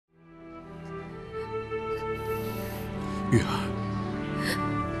玉儿，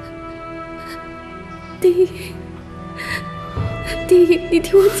丁颖，你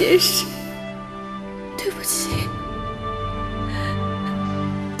听我解释，对不起，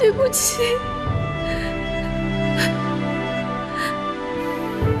对不起。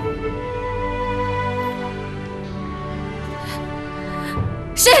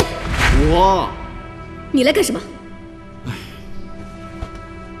谁？我。你来干什么？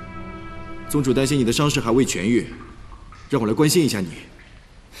宗主担心你的伤势还未痊愈，让我来关心一下你。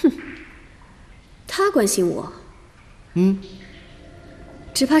哼，他关心我。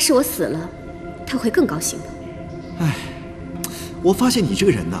只怕是我死了，他会更高兴的。哎，我发现你这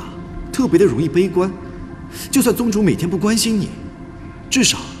个人呐，特别的容易悲观。就算宗主每天不关心你，至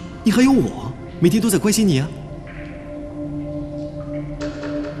少你还有我，每天都在关心你啊。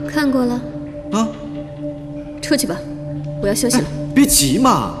看过了。啊？出去吧，我要休息了。别急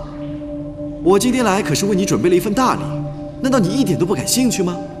嘛，我今天来可是为你准备了一份大礼，难道你一点都不感兴趣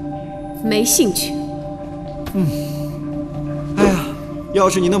吗？没兴趣。哎呀，要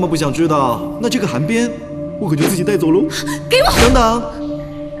是你那么不想知道，那这个寒鞭我可就自己带走喽。给我！等等，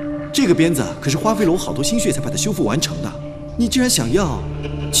这个鞭子可是花费了我好多心血才把它修复完成的。你既然想要，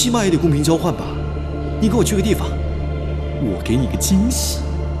起码也得公平交换吧。你跟我去个地方，我给你个惊喜。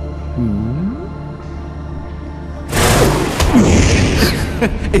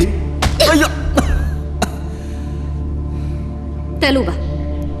哎呀！带路吧。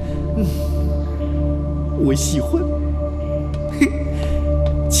我喜欢。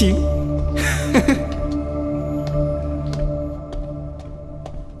请。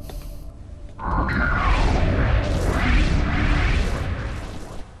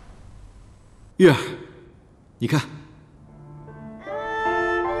玉儿，你看。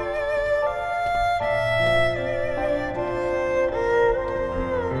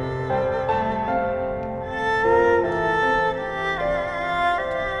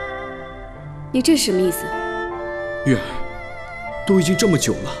你这是什么意思？玉儿，都已经这么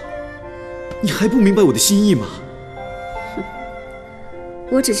久了，你还不明白我的心意吗？哼，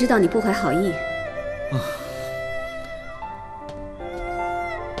我只知道你不怀好意。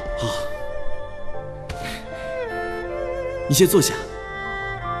好，你先坐下。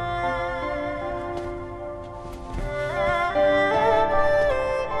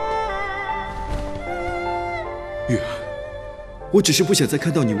玉儿，我只是不想再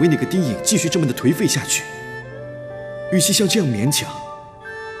看到你为那个丁颖继续这么的颓废下去。与其像这样勉强，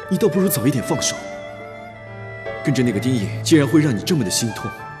你倒不如早一点放手。跟着那个丁颖，既然会让你这么的心痛，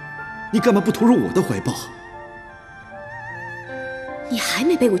你干嘛不投入我的怀抱？你还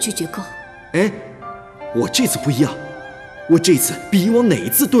没被我拒绝够。哎，我这次不一样，我这次比以往哪一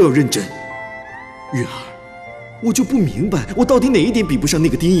次都要认真。玉儿，我就不明白，我到底哪一点比不上那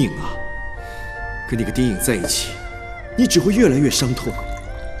个丁颖啊？跟那个丁颖在一起，你只会越来越伤痛。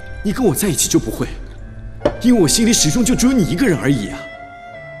你跟我在一起就不会，因为我心里始终就只有你一个人而已啊！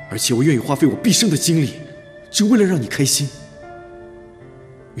而且我愿意花费我毕生的精力，只为了让你开心。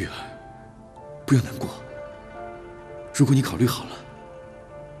玉儿，不要难过。如果你考虑好了，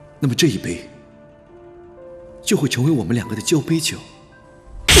那么这一杯就会成为我们两个的交杯酒。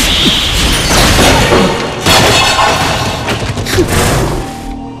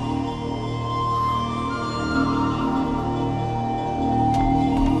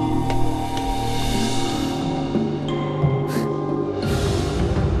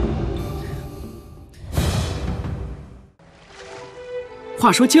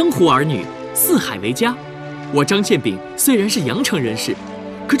话说江湖儿女，四海为家。我张宪炳虽然是阳城人士，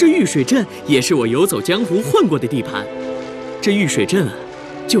可这玉水镇也是我游走江湖混过的地盘。这玉水镇啊，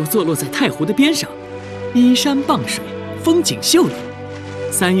就坐落在太湖的边上，依山傍水，风景秀丽。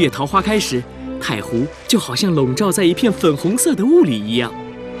3月桃花开时，太湖就好像笼罩在一片粉红色的雾里一样，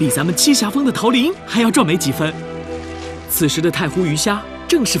比咱们栖霞峰的桃林还要壮美几分。此时的太湖鱼虾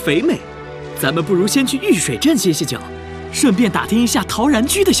正是肥美，咱们不如先去玉水镇歇歇脚。顺便打听一下陶然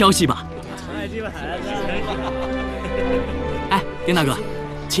居的消息吧。哎，丁大哥，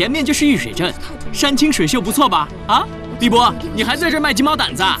前面就是玉水镇，山清水秀，不错吧？啊，李伯，你还在这卖金毛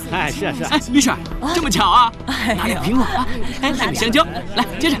胆子啊？哎，是啊是啊。哎，于婶，这么巧啊？拿2瓶我啊！哎，还有香蕉，来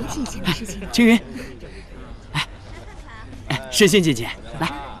接着。哎，青云，哎，神仙姐姐，来。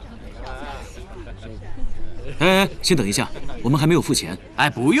哎，先等一下，我们还没有付钱。哎，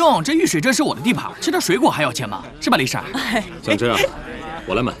不用，这玉水镇是我的地盘，吃点水果还要钱吗？是吧，李婶？想吃啊？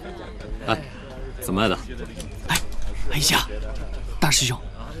我来买。哎，怎么卖的？哎呀，大师兄，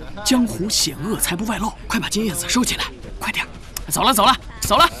江湖险恶，财不外露，快把金叶子收起来，快点！走了，走了，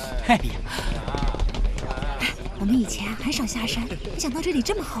走了。嘿，我们以前很少下山，没想到这里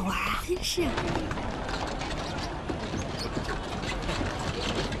这么好玩啊！是啊。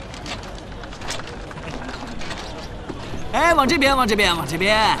哎，往这边，往这边，往这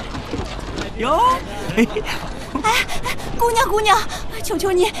边。哟，哎，姑娘，求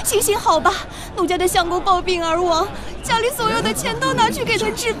求你行行好吧！奴家的相公暴病而亡，家里所有的钱都拿去给他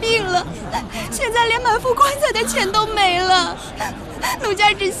治病了，现在连买副棺材的钱都没了。奴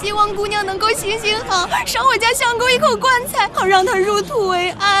家只希望姑娘能够行行好，赏我家相公一口棺材，好让他入土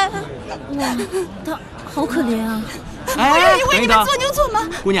为安。哇，他好可怜啊！我愿意为你们做牛做马。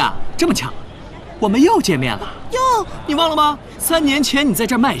姑娘，这么巧，我们又见面了。哟，你忘了吗？3年前你在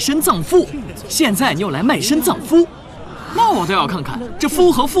这儿卖身葬父，现在你又来卖身葬夫，那我倒要看看这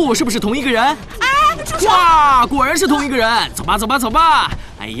夫和父是不是同一个人。住手！哇，果然是同一个人。走吧，走吧，走吧。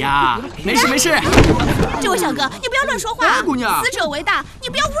哎呀，没事没事。这位小哥，你不要乱说话。姑娘，死者为大，你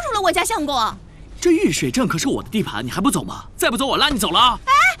不要侮辱了我家相公。这玉水镇可是我的地盘，你还不走吗？再不走，我拉你走了啊！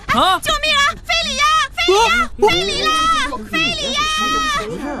啊！救命啊！非礼呀！非礼呀！非礼啦！非礼呀！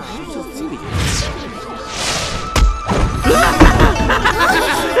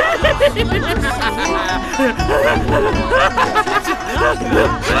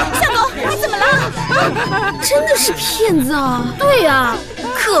相公，你怎么了？真的是骗子啊！对呀，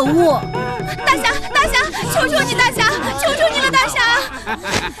可恶！大侠，求求你，大侠，求求你了，大侠！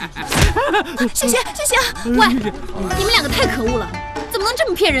谢谢。喂，你们两个太可恶了，怎么能这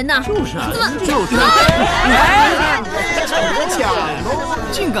么骗人呢？就是啊，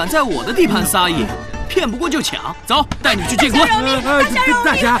竟敢在我的地盘撒野！骗不过就抢，走，带你去见官。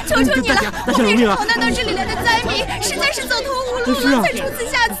大侠，求求你了！我们也是逃难到这里来的灾民，实在是走投无路了，才出此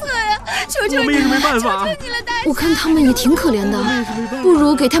下策呀！求求你了，没办法，求求你了，大侠！我看他们也挺可怜的，不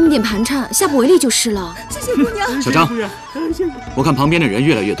如给他们点盘缠，下不为例就是了。谢谢姑娘。小张，我看旁边的人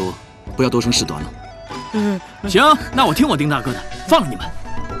越来越多，不要多生事端了。行，那我听我丁大哥的，放了你们，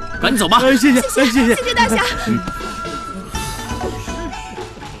赶紧走吧。谢谢大侠。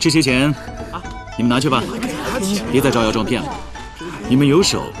这些钱你们拿去吧，别再招摇撞骗了。你们有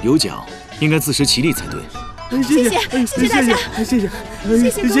手有脚，应该自食其力才对。谢谢大侠，谢谢。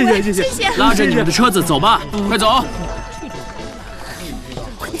拉着你们的车子走吧，快走。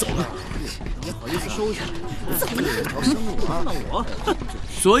走了。你好意思收下？走了。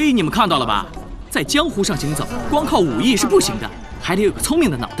所以你们看到了吧？在江湖上行走，光靠武艺是不行的，还得有个聪明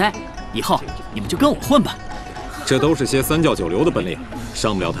的脑袋。以后你们就跟我混吧。这都是些三教九流的本领，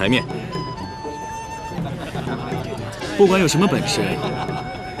上不了台面。不管有什么本事，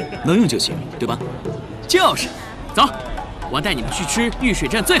能用就行，对吧？就是，走，我带你们去吃玉水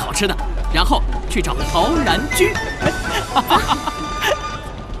镇最好吃的，然后去找陶然居。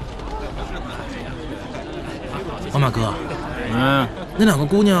王马哥，那两个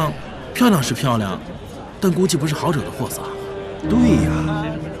姑娘漂亮是漂亮，但估计不是好惹的货色。对呀，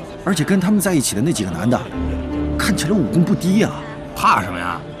而且跟他们在一起的那几个男的，看起来武功不低呀。怕什么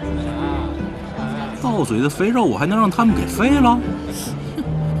呀？到嘴的肥肉，我还能让他们给飞了？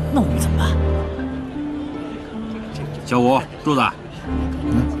那我们怎么办？小五、柱子，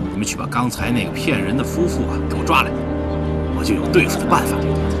你们去把刚才那个骗人的夫妇给我抓来，我就有对付的办法。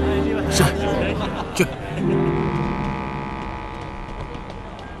是，去。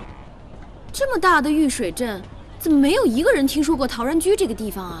这么大的玉水镇，怎么没有一个人听说过陶然居这个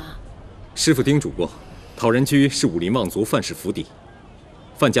地方啊？师傅叮嘱过，陶然居是武林望族范氏府邸，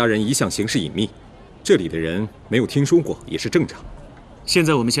范家人一向行事隐秘，这里的人没有听说过也是正常。现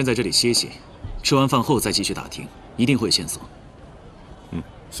在我们先在这里歇歇，吃完饭后再继续打听，一定会有线索。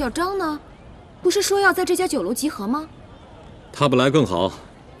小张呢？不是说要在这家酒楼集合吗？他不来更好，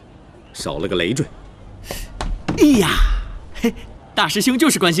少了个累赘。哎呀，嘿，大师兄就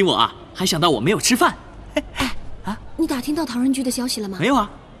是关心我啊，还想到我没有吃饭。你打听到陶然居的消息了吗？没有啊。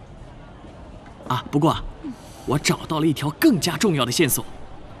不过我找到了一条更加重要的线索。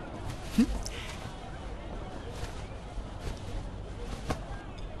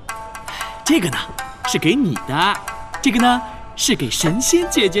这个呢是给你的，这个呢是给神仙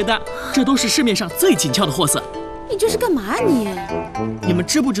姐姐的，这都是市面上最紧俏的货色。你这是干嘛啊你？你们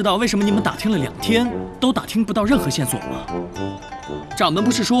知不知道为什么你们打听了2天都打听不到任何线索吗？掌门不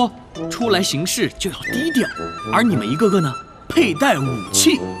是说出来行事就要低调，而你们一个个呢佩戴武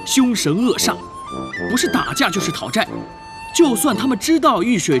器，凶神恶煞，不是打架就是讨债。就算他们知道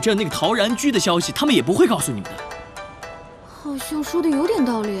玉水镇那个陶然居的消息，他们也不会告诉你们的。好像说的有点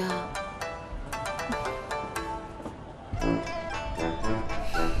道理啊。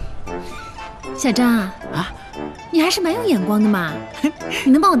小张你还是蛮有眼光的嘛，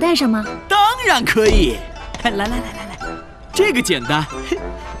你能帮我带上吗？当然可以，来，这个简单。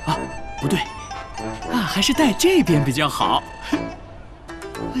不对，还是带这边比较好。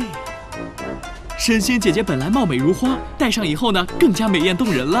神仙姐姐本来貌美如花，戴上以后呢，更加美艳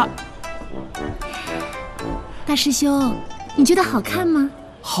动人了。大师兄，你觉得好看吗？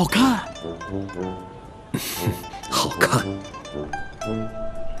好看，好看。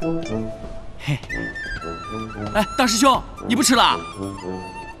嘿，哎，大师兄，你不吃了？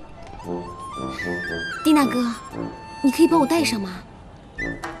蒂娜哥，你可以帮我带上吗？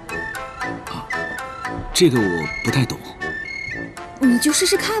这个我不太懂。你就试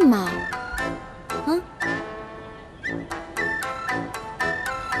试看嘛。啊？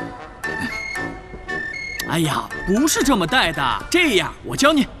哎呀，不是这么带的，这样我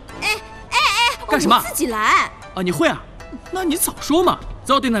教你。哎，干什么？我自己来。啊，你会啊？那你早说嘛！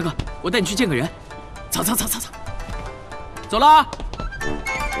走，对那个，我带你去见个人。走，走啦！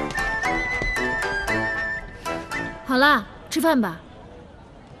好了，吃饭吧。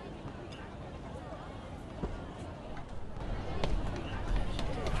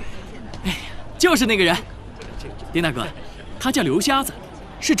哎呀，就是那个人，丁大哥，他叫刘瞎子，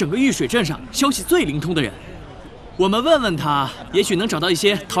是整个玉水镇上消息最灵通的人。我们问问他，也许能找到一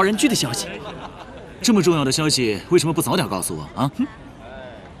些陶然居的消息。这么重要的消息，为什么不早点告诉我啊？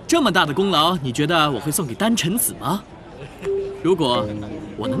这么大的功劳，你觉得我会送给丹臣子吗？如果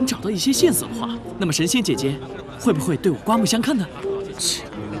我能找到一些线索的话，那么神仙姐姐会不会对我刮目相看呢？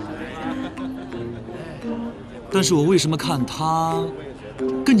但是我为什么看他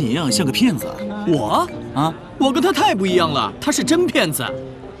跟你一样像个骗子啊？我啊，我跟他太不一样了，他是真骗子。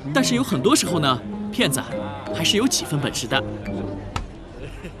但是有很多时候呢，骗子还是有几分本事的。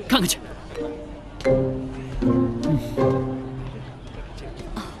看看去。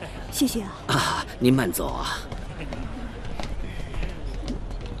谢谢啊。啊，您慢走啊。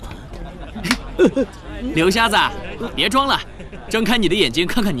刘瞎子，别装了，睁开你的眼睛，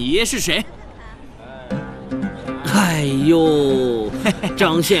看看你爷爷是谁。哎呦，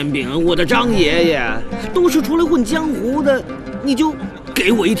张馅饼，我的张爷爷，都是出来混江湖的，你就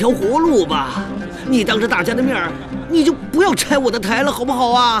给我一条活路吧。你当着大家的面，你就不要拆我的台了，好不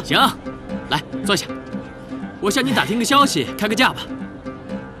好啊？行，来坐下，我向你打听个消息，开个价吧。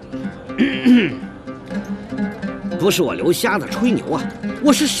不是我刘瞎子吹牛啊，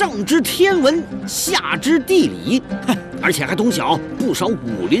我是上知天文，下知地理，而且还通晓不少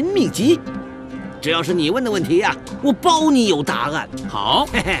武林秘籍。只要是你问的问题呀，我包你有答案。好，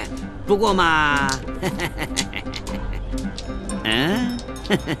嘿嘿，不过嘛，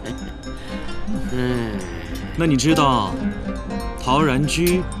那你知道陶然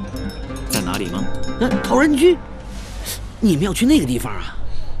居在哪里吗？陶然居，你们要去那个地方啊？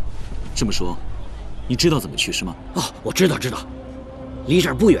这么说，你知道怎么去是吗？哦，我知道，离这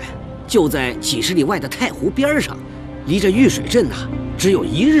儿不远，就在几十里外的太湖边上，离这玉水镇呐，只有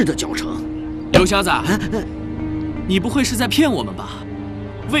1日的脚程。刘瞎子，你不会是在骗我们吧？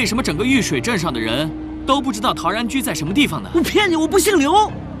为什么整个玉水镇上的人都不知道陶然居在什么地方呢？我骗你，我不姓刘，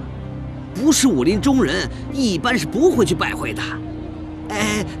不是武林中人，一般是不会去拜会的。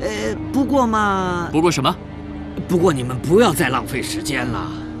不过嘛，不过什么？不过你们不要再浪费时间了。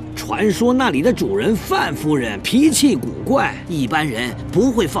传说那里的主人范夫人脾气古怪，一般人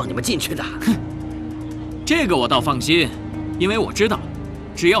不会放你们进去的。哼，这个我倒放心，因为我知道，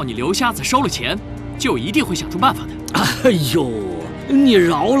只要你刘瞎子收了钱，就一定会想出办法的。哎呦，你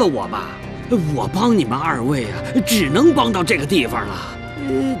饶了我吧，我帮你们2位啊，只能帮到这个地方了。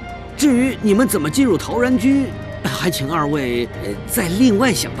至于你们怎么进入陶然居，还请2位再另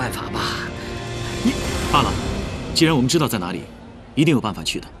外想办法吧。你罢了，既然我们知道在哪里，一定有办法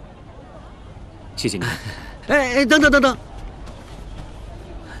去的。谢谢你。等，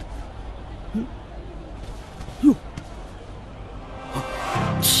哟，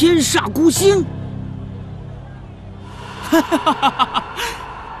天煞孤星！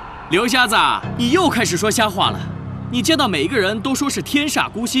刘瞎子，你又开始说瞎话了。你见到每一个人都说是天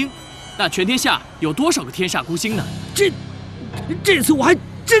煞孤星，那全天下有多少个天煞孤星呢？这次我还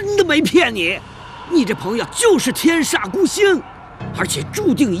真的没骗你，你这朋友就是天煞孤星，而且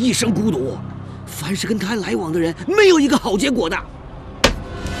注定一生孤独。凡是跟他来往的人，没有一个好结果的。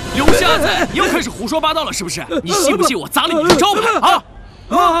刘瞎子，你又开始胡说八道了，是不是？你信不信我砸了你的招牌啊？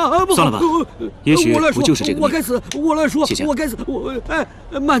算了吧，也许不就是这个命。我该死，我来说，谢谢。我该死，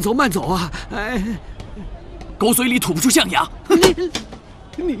慢走啊！狗嘴里吐不出象牙。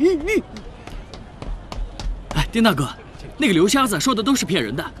你！哎，丁大哥，那个刘瞎子说的都是骗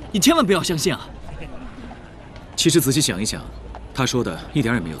人的，你千万不要相信啊！其实仔细想一想，他说的一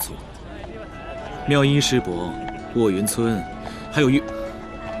点也没有错。妙音师伯、卧云村，还有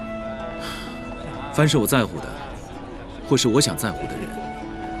凡是我在乎的，或是我想在乎的人，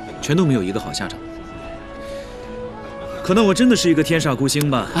全都没有一个好下场。可能我真的是一个天煞孤星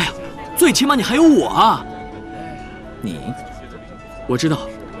吧。哎呀，最起码你还有我啊！你，我知道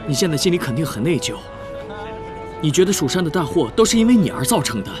你现在心里肯定很内疚，你觉得蜀山的大祸都是因为你而造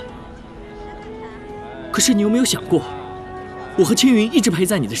成的，可是你有没有想过，我和青云一直陪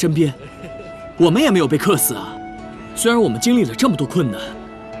在你的身边，我们也没有被克死啊。虽然我们经历了这么多困难，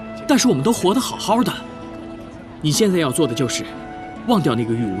但是我们都活得好好的。你现在要做的就是忘掉那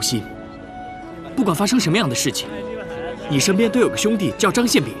个玉无心，不管发生什么样的事情，你身边都有个兄弟叫张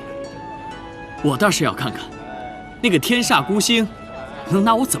宪炳。我倒是要看看，那个天煞孤星能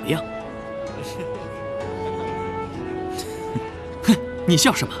拿我怎么样？哼，你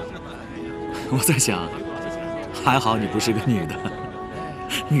笑什么？我在想，还好你不是个女的。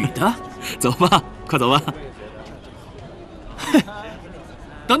女的？走吧，快走吧。哼，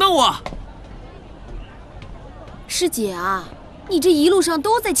等等我。师姐啊，你这一路上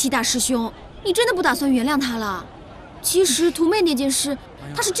都在气大师兄，你真的不打算原谅他了？其实图妹那件事，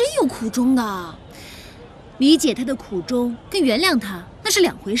他是真有苦衷的。理解他的苦衷跟原谅他那是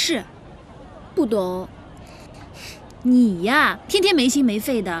两回事。不懂。你呀，天天没心没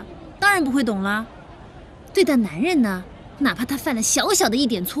肺的，当然不会懂了。对待男人呢，哪怕他犯了小小的一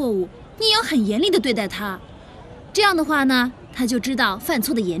点错误，你也要很严厉的对待他。这样的话呢，他就知道犯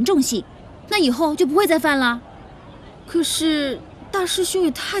错的严重性，那以后就不会再犯了。可是大师兄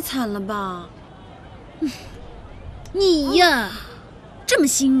也太惨了吧！你呀，这么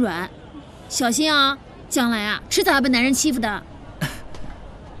心软，小心啊，将来啊，迟早要被男人欺负的。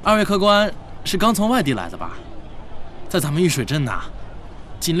二位客官是刚从外地来的吧？在咱们玉水镇呐，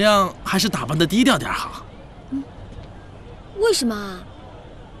尽量还是打扮得低调点好。为什么啊？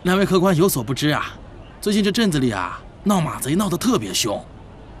两位客官有所不知啊，最近这镇子里啊，闹马贼闹得特别凶，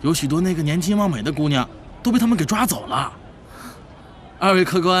有许多那个年轻貌美的姑娘都被他们给抓走了。二位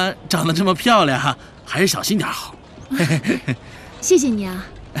客官长得这么漂亮，还是小心点好。谢谢你啊，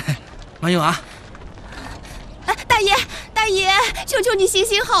慢用啊。大爷，求求你行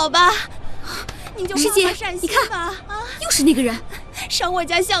行好吧，你就师姐，善你看心吧。又是那个人，赏我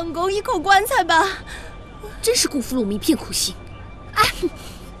家相公一口棺材吧。真是辜负了我们一片苦心。哎，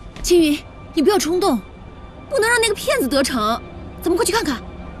青云，你不要冲动，不能让那个骗子得逞。咱们快去看看。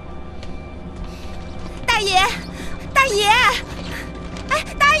大爷，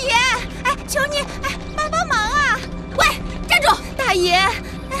求你，帮帮忙啊！喂，站住！大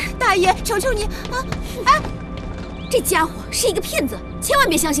爷，求求你啊！这家伙是一个骗子，千万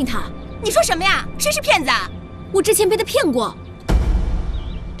别相信他。你说什么呀？谁是骗子啊？我之前被他骗过。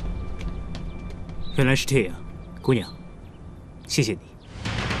原来是这样，姑娘，谢谢你。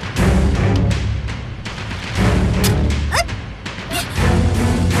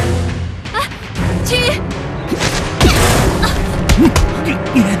青云，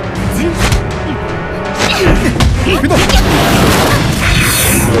别动！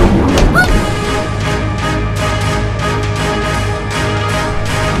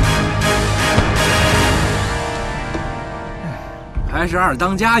还是二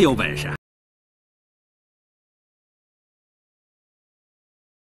当家有本事。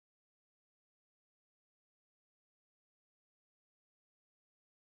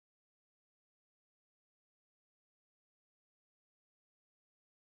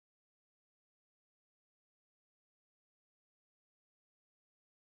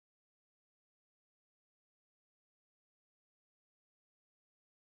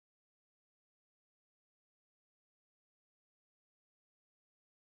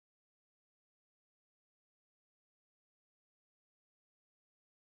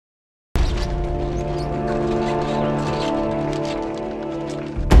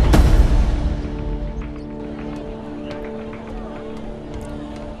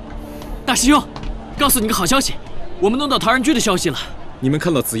大师兄，告诉你个好消息，我们弄到陶然居的消息了。你们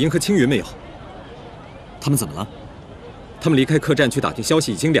看到紫英和青云没有？他们怎么了？他们离开客栈去打听消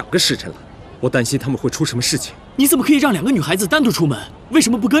息已经2个时辰了，我担心他们会出什么事情。你怎么可以让2个女孩子单独出门？为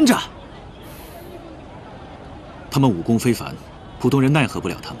什么不跟着？他们武功非凡，普通人奈何不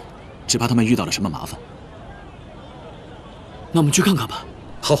了他们，只怕他们遇到了什么麻烦。那我们去看看吧。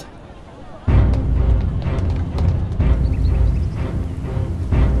好。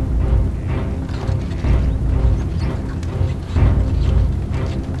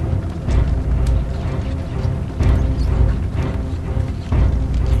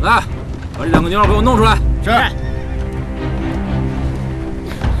来，把这2个妞给我弄出来。是。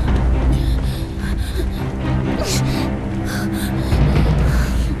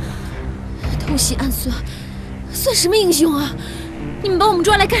偷袭暗算，算什么英雄啊？你们把我们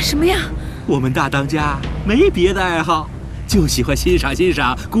抓来干什么呀？我们大当家没别的爱好，就喜欢欣赏欣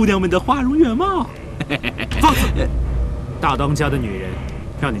赏姑娘们的花容月貌。放肆！大当家的女人，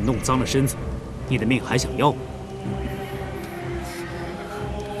让你弄脏了身子，你的命还想要吗？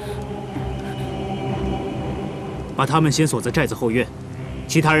把他们先锁在寨子后院，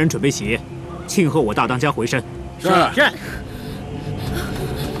其他人准备喜宴，庆贺我大当家回山。是。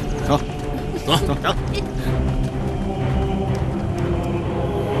走，走。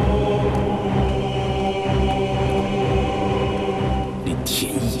林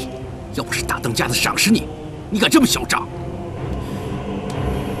天一，要不是大当家的赏识你，你敢这么嚣张？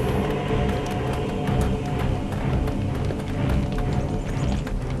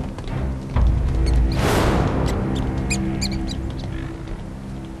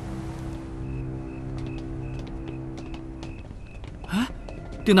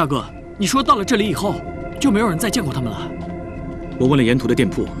 丁大哥，你说到了这里以后，就没有人再见过他们了？我问了沿途的店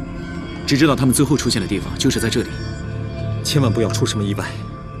铺，只知道他们最后出现的地方就是在这里。千万不要出什么意外。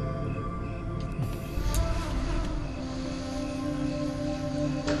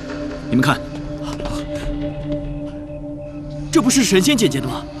你们看，这不是神仙姐姐的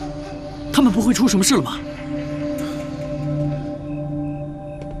吗？他们不会出什么事了吧？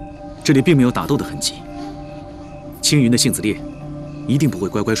这里并没有打斗的痕迹。青云的性子烈。 一定不会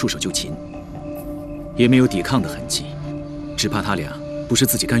乖乖束手就擒，也没有抵抗的痕迹，只怕他俩不是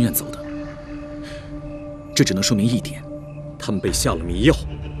自己甘愿走的。这只能说明一点，他们被下了迷药。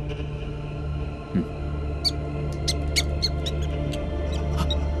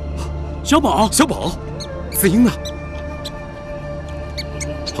小宝，小宝，子英呢？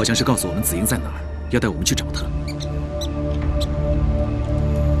好像是告诉我们子英在哪儿，要带我们去找她。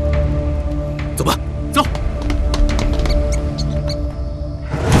走吧，走。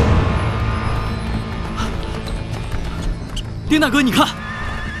 丁大哥，你看，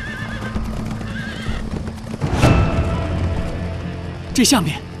这下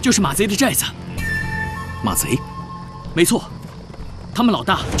面就是马贼的寨子。马贼，没错，他们老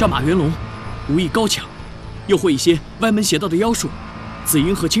大叫马元龙，武艺高强，又会一些歪门邪道的妖术。紫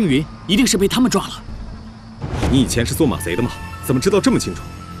英和青云一定是被他们抓了。你以前是做马贼的吗？怎么知道这么清楚？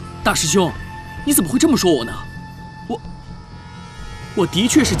大师兄，你怎么会这么说我呢？我的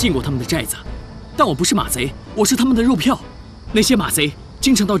确是进过他们的寨子，但我不是马贼，我是他们的肉票。 那些马贼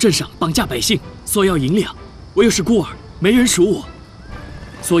经常到镇上绑架百姓，索要银两，我又是孤儿，没人赎我，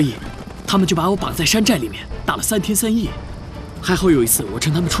所以他们就把我绑在山寨里面打了3天3夜。还好有一次我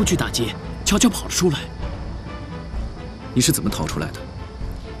趁他们出去打劫，悄悄跑了出来。你是怎么逃出来的？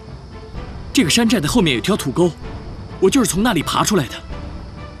这个山寨的后面有条土沟，我就是从那里爬出来的。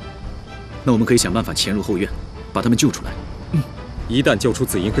那我们可以想办法潜入后院，把他们救出来。一旦救出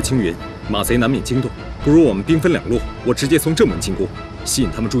紫英和青云，马贼难免惊动。 不如我们兵分两路，我直接从正门进攻，吸引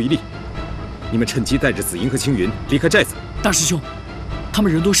他们注意力。你们趁机带着紫英和青云离开寨子。大师兄，他们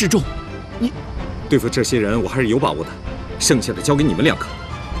人多势众，你对付这些人我还是有把握的，剩下的交给你们2个。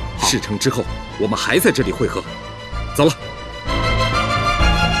事成之后，我们还在这里会合。走了。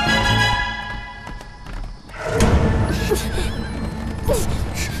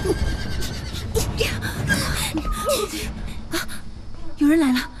有人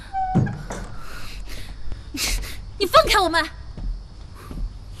来了。 你放开我们！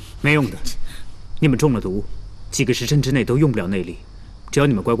没用的，你们中了毒，几个时辰之内都用不了内力。只要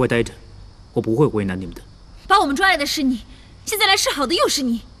你们乖乖待着，我不会为难你们的。把我们抓来的是你，现在来示好的又是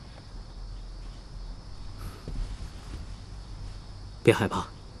你。别害怕，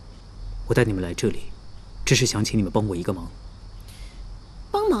我带你们来这里，只是想请你们帮我一个忙。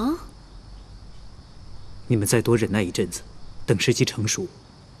帮忙？你们再多忍耐一阵子，等时机成熟，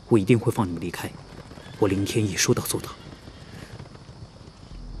我一定会放你们离开。 我林天意说到做到。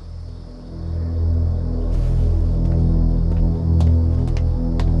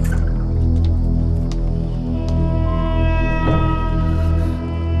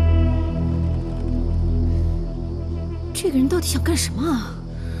这个人到底想干什么啊？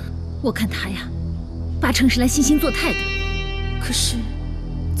我看他呀，八成是来惺惺作态的。可是，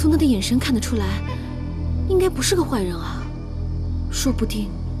从他的眼神看得出来，应该不是个坏人啊。说不定。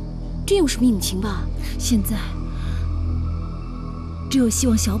 真有什么隐情吧？现在只有希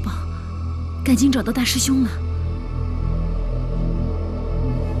望小宝赶紧找到大师兄了。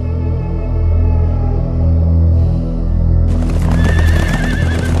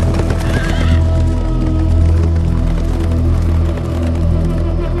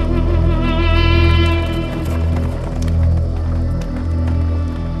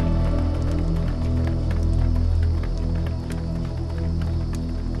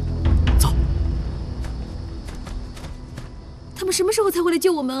什么时候才会来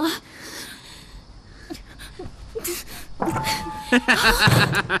救我们啊？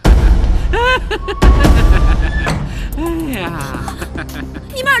哎呀！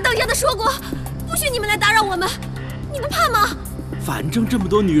你们二当家的说过，不许你们来打扰我们，你不怕吗？反正这么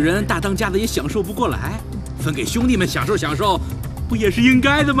多女人，大当家的也享受不过来。分给兄弟们享受享受，不也是应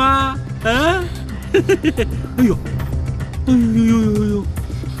该的吗？啊！哎呦，哎呦呦呦呦呦！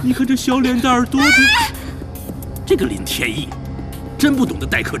你看这小脸蛋儿多的，这个林天意，真不懂得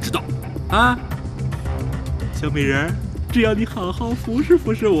待客之道啊！小美人儿，只要你好好服侍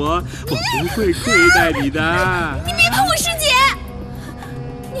服侍我，我不会亏待你的。你别碰我师姐！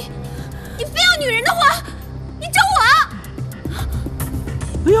你非要女人的话，你找我！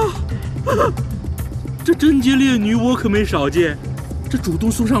哎呀，这贞洁烈女我可没少见，这主动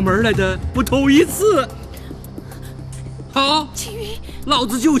送上门来的我头一次。好，青云，老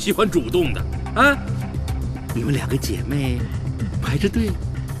子就喜欢主动的啊！你们两个姐妹排着队，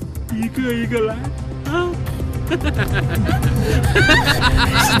一个一个来啊！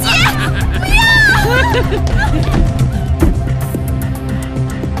师姐，不要！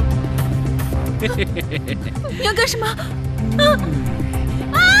你要干什么？不要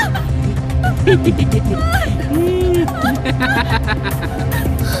啊！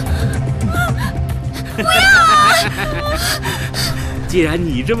既然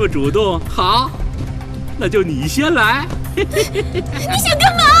你这么主动，好，那就你先来。你想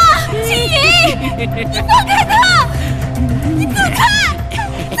干嘛？青云，你放开他！你走开！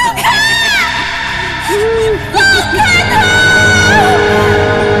走开！放开他！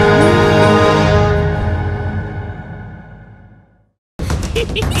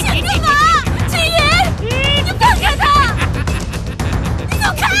你想干嘛？青云，你放开他！你走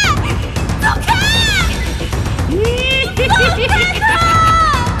开！走开！放开他！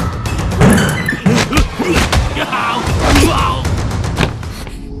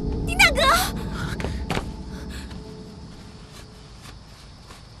丁大哥，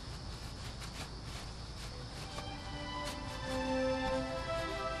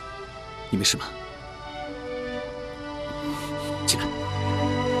你没事吧？进来。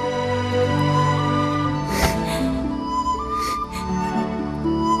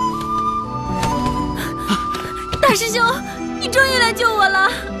大师兄，你终于来救我了！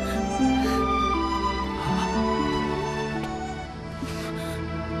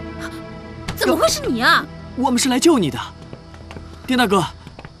怎么会是你啊？我们是来救你的，丁大哥。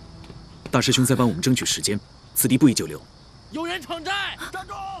大师兄在帮我们争取时间，此地不宜久留。有人闯寨，站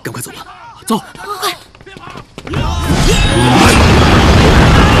住！赶快走吧，走！快！别跑！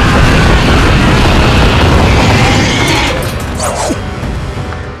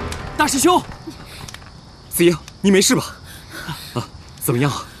大师兄，子英，你没事吧？啊，怎么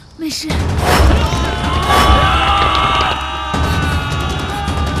样？没事。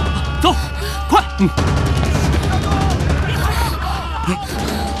走，快！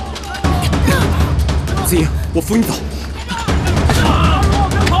子英，我扶你走。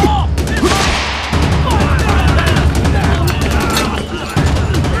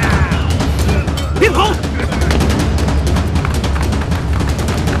别跑！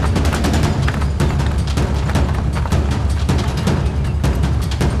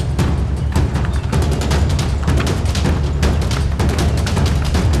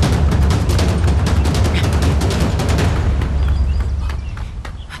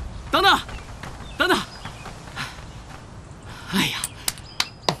等等，等等！哎呀，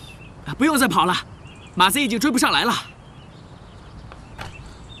不用再跑了，马贼已经追不上来了。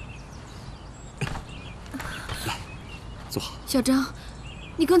坐好。小张，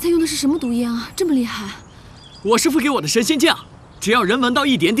你刚才用的是什么毒烟啊？这么厉害！我师父给我的神仙酱，只要人闻到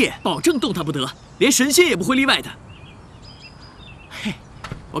一点点，保证动弹不得，连神仙也不会例外的。嘿，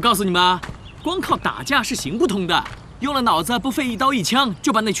我告诉你们啊，光靠打架是行不通的，用了脑子不费一刀一枪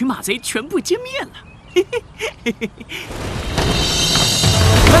就把那群马贼全部歼灭了。嘿嘿嘿嘿嘿。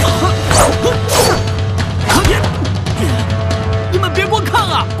你们别光看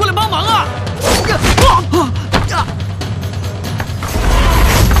啊，过来帮忙啊！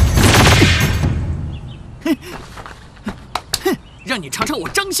让你尝尝我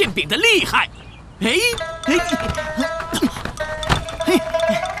张宪炳的厉害！哎，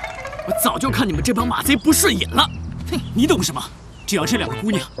我早就看你们这帮马贼不顺眼了。你懂什么？只要这两个姑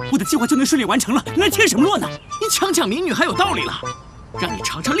娘，我的计划就能顺利完成了，你还添什么乱呢？你强抢民女还有道理了，让你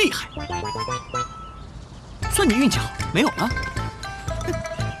尝尝厉害。算你运气好，没有了。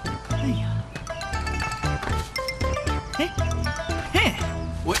哎呀，嘿，嘿，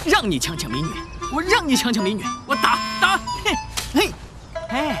我让你强抢民女，我让你强抢民女，我打，嘿，嘿，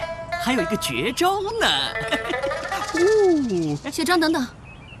哎，还有一个绝招呢。小张，等等，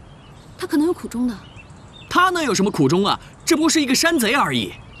他可能有苦衷的。他能有什么苦衷啊？这不过是一个山贼而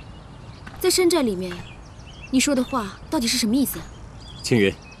已。在山寨里面，你说的话到底是什么意思？青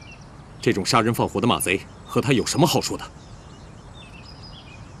云，这种杀人放火的马贼和他有什么好说的？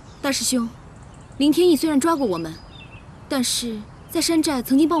大师兄，林天意虽然抓过我们，但是在山寨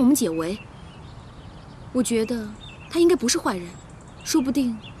曾经帮我们解围。我觉得他应该不是坏人，说不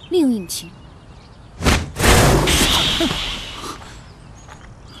定另有隐情。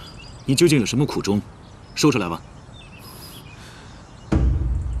你究竟有什么苦衷？说出来吧。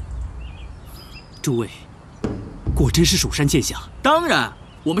诸位，果真是蜀山剑侠？当然，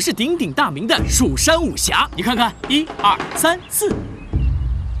我们是鼎鼎大名的蜀山武侠。你看看，1、2、3、4、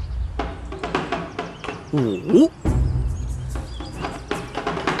5。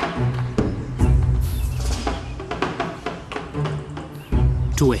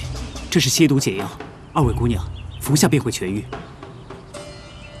诸位，这是蝎毒解药，二位姑娘服下便会痊愈。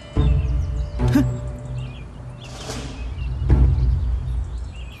哼，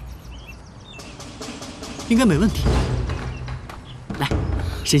应该没问题。来，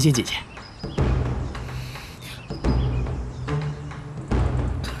神仙姐姐。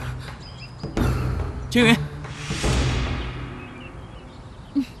青云。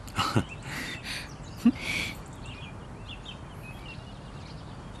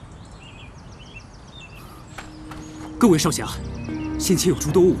各位少侠，先前有诸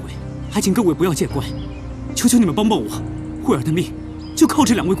多误会，还请各位不要见怪。求求你们帮帮我，慧儿的命就靠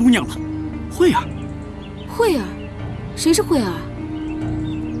这2位姑娘了。慧儿，慧儿，谁是慧儿？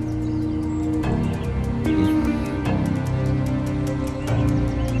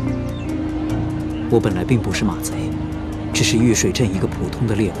我本来并不是马贼，只是玉水镇一个普通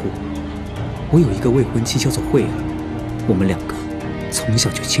的猎户。我有一个未婚妻叫做慧儿，我们2个从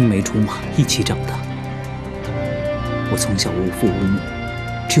小就青梅竹马，一起长大。我从小无父无母，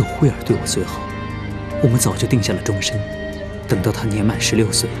只有慧儿对我最好。我们早就定下了终身，等到她年满16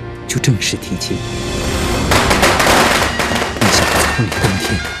岁，就正式提亲。没想到在婚礼当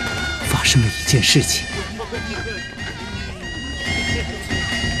天，发生了一件事情。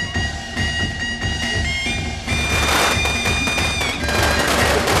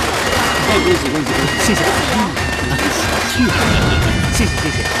恭喜恭喜恭喜！谢谢，谢谢谢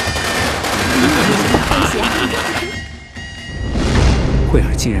谢。慧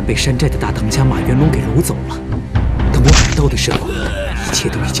儿竟然被山寨的大当家马元龙给掳走了。等我赶到的时候，一切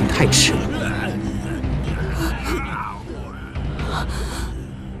都已经太迟了。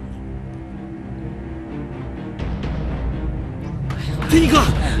天一哥，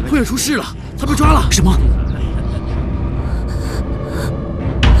慧儿出事了，她被抓了。什么？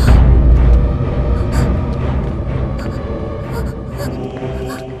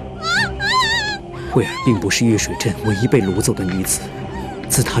慧儿并不是月水镇唯一被掳走的女子。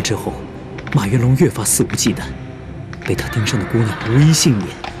自她之后，马元龙越发肆无忌惮，被他盯上的姑娘无一幸免，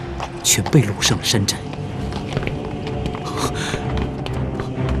全被掳上了山寨。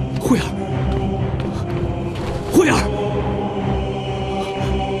慧儿，慧儿，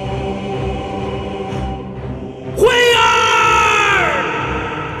慧儿！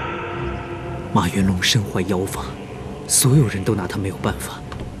马元龙身怀妖法，所有人都拿他没有办法。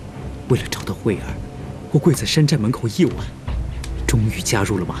为了找到慧儿，我跪在山寨门口1晚，终于加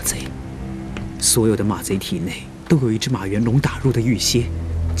入了马贼。所有的马贼体内都有一只马元龙打入的玉蝎，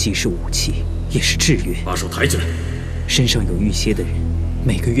既是武器，也是制约。把手抬起来。身上有玉蝎的人，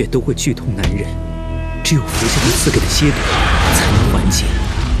每个月都会剧痛难忍，只有服下他赐给的蝎毒，才能缓解。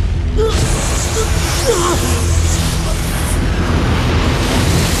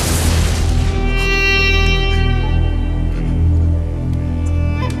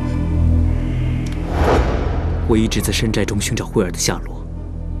我一直在山寨中寻找慧儿的下落，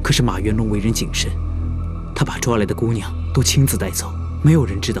可是马元龙为人谨慎，他把抓来的姑娘都亲自带走，没有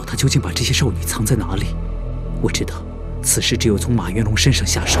人知道他究竟把这些少女藏在哪里。我知道，此事只有从马元龙身上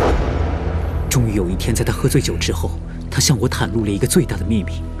下手。终于有一天，在他喝醉酒之后，他向我袒露了一个最大的秘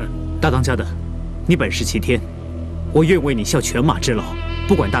密。大当家的，你本事齐天，我愿为你效犬马之劳，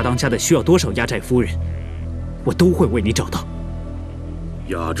不管大当家的需要多少压寨夫人，我都会为你找到。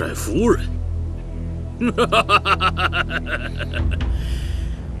压寨夫人。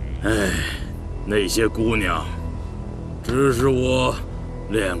哎，那些姑娘，只是我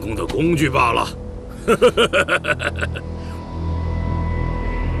练功的工具罢了。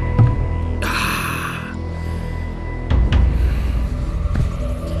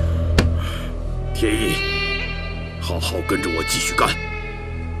天意，好好跟着我继续干。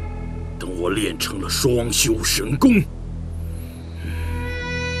等我练成了双修神功，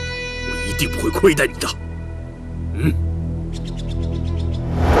一定不会亏待你的。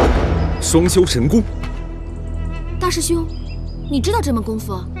双修神功，大师兄，你知道这门功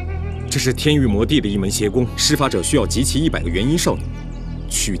夫？这是天域魔帝的一门邪功，施法者需要集齐100个元婴少女，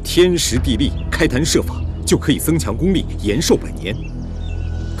取天时地利，开坛设法，就可以增强功力，延寿100年。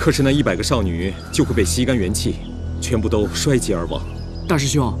可是那100个少女就会被吸干元气，全部都衰竭而亡。大师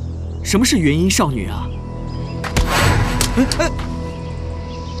兄，什么是元婴少女啊？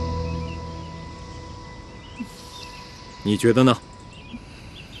你觉得呢？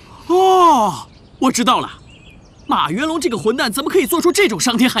哦，我知道了，马元龙这个混蛋怎么可以做出这种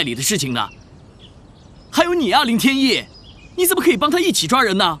伤天害理的事情呢？还有你啊，林天意，你怎么可以帮他一起抓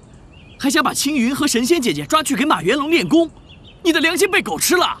人呢？还想把青云和神仙姐姐抓去给马元龙练功，你的良心被狗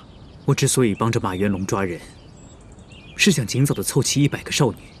吃了！我之所以帮着马元龙抓人，是想尽早的凑齐100个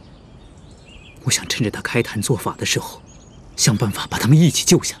少女。我想趁着他开坛做法的时候，想办法把他们一起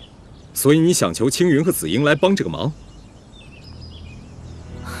救下。所以你想求青云和紫英来帮这个忙？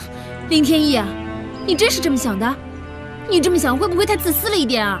林天意啊，你真是这么想的？你这么想会不会太自私了一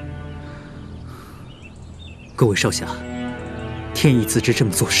点啊？各位少侠，天意自知这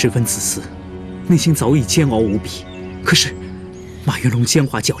么做十分自私，内心早已煎熬无比。可是马元龙奸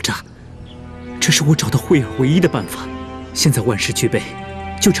猾狡诈，这是我找到慧儿唯一的办法。现在万事俱备，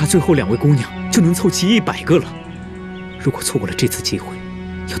就差最后2位姑娘就能凑齐100个了。如果错过了这次机会，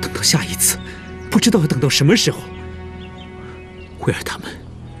要等到下一次，不知道要等到什么时候。慧儿他们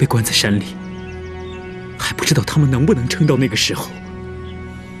被关在山里，还不知道他们能不能撑到那个时候。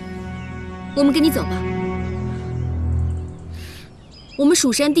我们跟你走吧。我们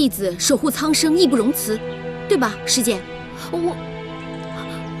蜀山弟子守护苍生，义不容辞，对吧，师姐？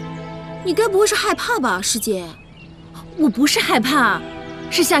你该不会是害怕吧，师姐？我不是害怕，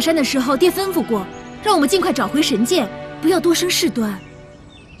是下山的时候爹吩咐过，让我们尽快找回神剑，不要多生事端。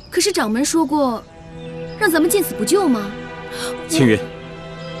可是掌门说过，让咱们见死不救吗？青云，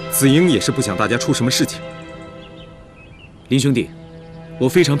紫英也是不想大家出什么事情。林兄弟，我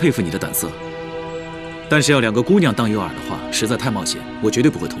非常佩服你的胆色，但是要2个姑娘当诱饵的话，实在太冒险，我绝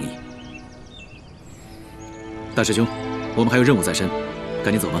对不会同意。大师兄，我们还有任务在身，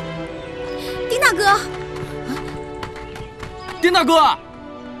赶紧走吧。丁大哥，丁大哥！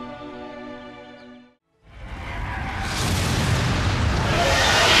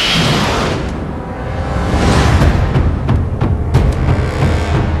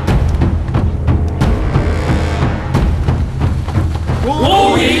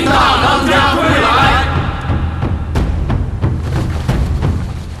恭迎大当家归来！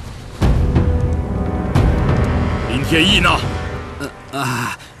林天意呢？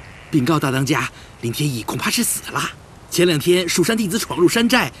禀告大当家，林天意恐怕是死了。前2天蜀山弟子闯入山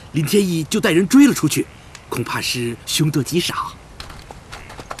寨，林天意就带人追了出去，恐怕是凶多吉少。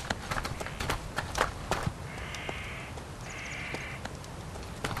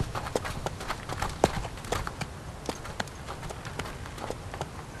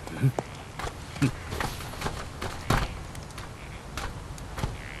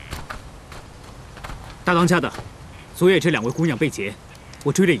大当家的，昨夜这2位姑娘被劫，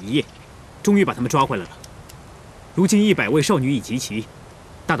我追了1夜，终于把她们抓回来了。如今100位少女已集齐，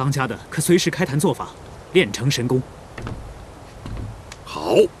大当家的可随时开坛做法，练成神功。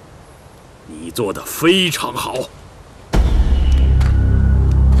好，你做得非常好。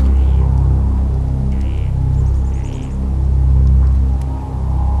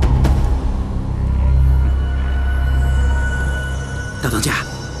大当家，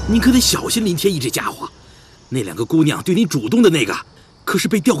您可得小心林天意这家伙。那2个姑娘对你主动的那个，可是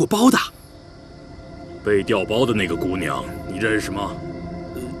被调过包的。被调包的那个姑娘，你认识吗？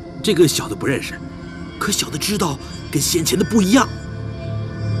这个小的不认识，可小的知道跟先前的不一样。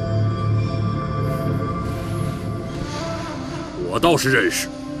我倒是认识。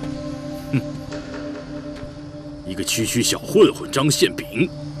一个区区小混混张宪炳，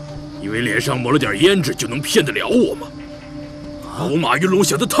以为脸上抹了点胭脂就能骗得了我吗？把我马云龙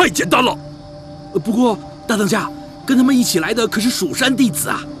想得太简单了。不过大当家，跟他们一起来的可是蜀山弟子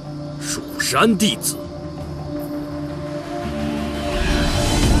啊！蜀山弟子。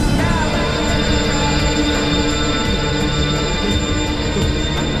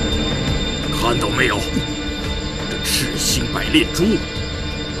看到没有，这赤心百炼珠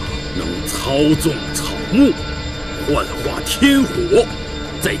能操纵草木，幻化天火，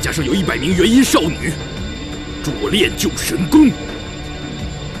再加上有100名元婴少女，助我练就神功。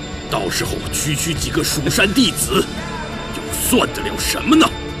到时候区区几个蜀山弟子，又算得了什么呢？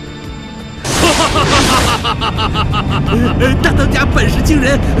大当家本事惊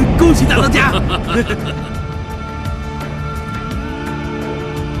人，恭喜大当家！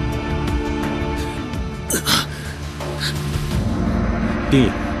丁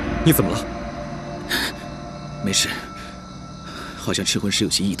颖，你怎么了？没事，好像赤魂石有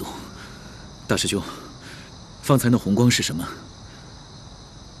些异动。大师兄，方才那红光是什么？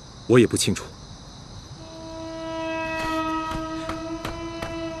我也不清楚。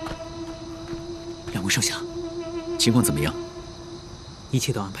少侠，情况怎么样？一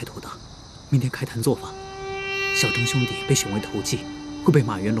切都安排妥当，明天开坛做法。小张兄弟被选为头祭，会被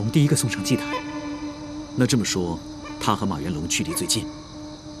马元龙第一个送上祭坛。那这么说，他和马元龙距离最近？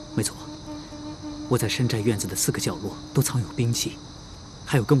没错，我在山寨院子的4个角落都藏有兵器，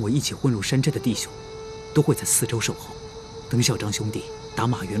还有跟我一起混入山寨的弟兄，都会在四周守候。等小张兄弟打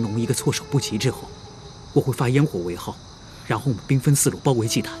马元龙一个措手不及之后，我会发烟火为号，然后我们兵分4路包围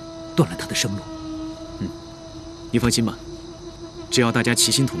祭坛，断了他的生路。你放心吧，只要大家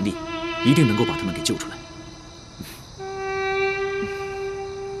齐心同力，一定能够把他们给救出来。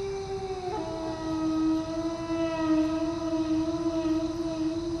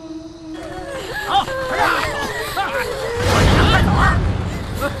好，快点！快走啊！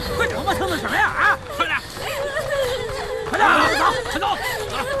快走吧，蹭蹭什么呀？啊！快点！快点！走，快走！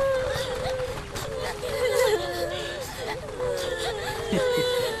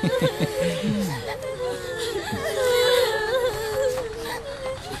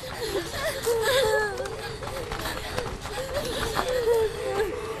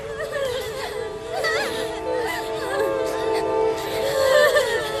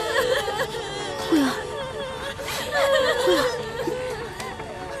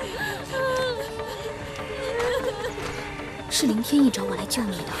是林天意找我来救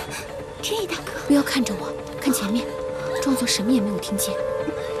你的。天意大哥，不要看着我，看前面，装作什么也没有听见。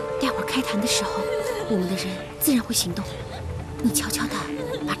待会儿开坛的时候，我们的人自然会行动。你悄悄地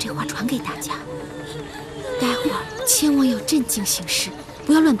把这话传给大家。待会儿千万要镇静行事，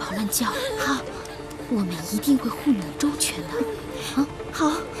不要乱跑乱叫。好，我们一定会护你周全的。啊，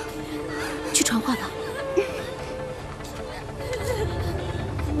好，去传话吧。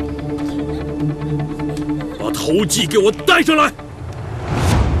把头祭给我带上来！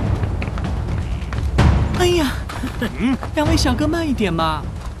哎呀，两位小哥慢一点嘛，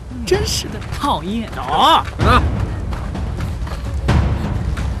真是的，讨厌。走，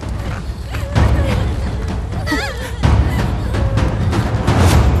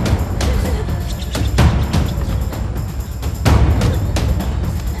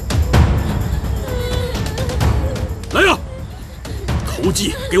快来呀！头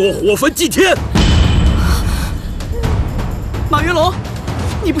祭给我火焚祭天！马元龙，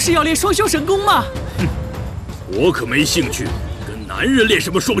你不是要练双修神功吗？哼，我可没兴趣跟男人练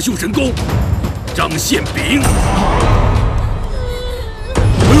什么双修神功。张宪炳，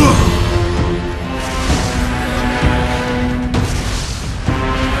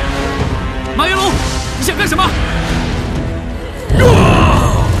马元龙，你想干什么？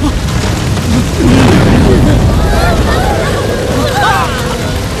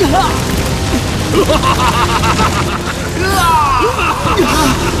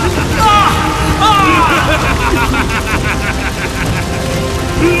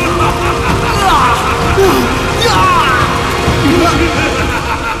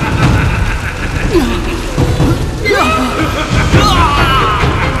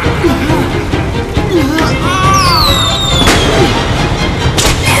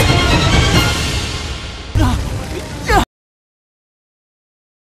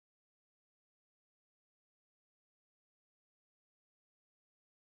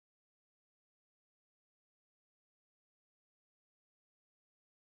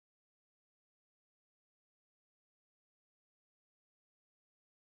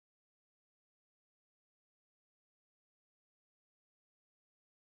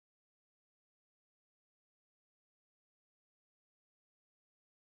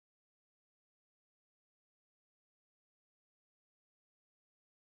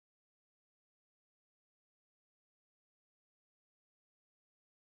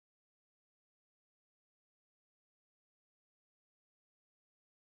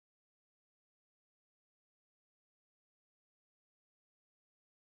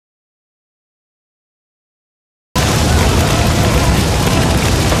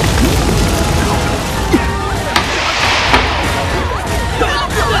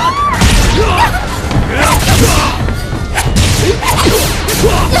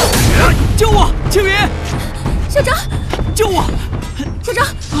救我，青云！小张，救我！小张，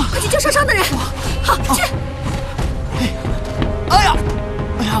快去救受伤的人！好，去！哎呀，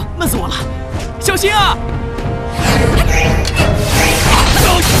哎呀，闷死我了！小心啊！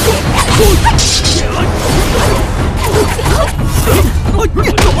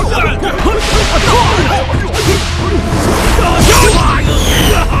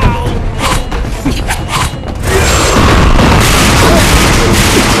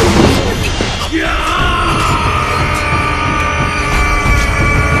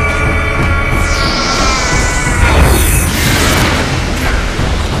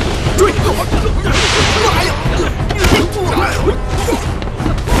追！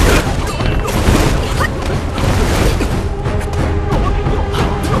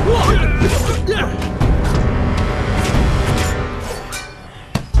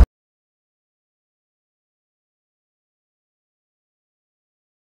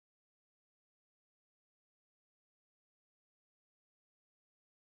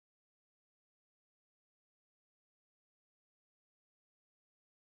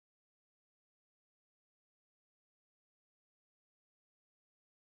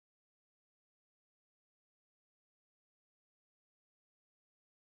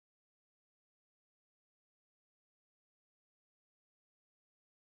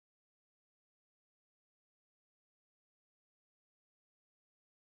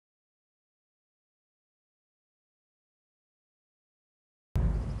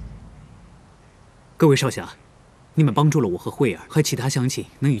各位少侠，你们帮助了我和慧儿和其他乡亲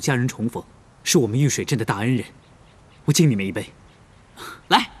能与家人重逢，是我们玉水镇的大恩人，我敬你们一杯。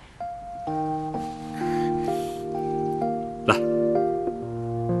来，来，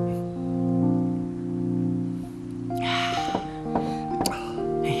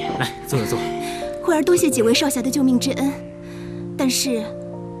来，坐坐。慧儿多谢几位少侠的救命之恩，但是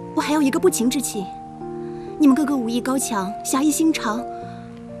我还有一个不情之请。你们个个武艺高强，侠义心肠，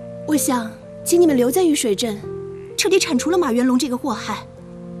我想请你们留在玉水镇，彻底铲除了马元龙这个祸害。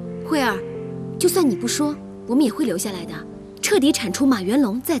慧儿，就算你不说，我们也会留下来的，彻底铲除马元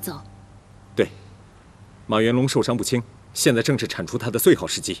龙再走。对，马元龙受伤不轻，现在正是铲除他的最好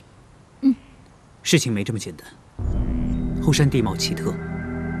时机。事情没这么简单。后山地貌奇特，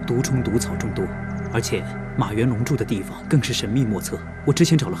毒虫毒草众多，而且马元龙住的地方更是神秘莫测，我之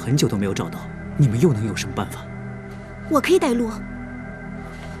前找了很久都没有找到。你们又能有什么办法？我可以带路。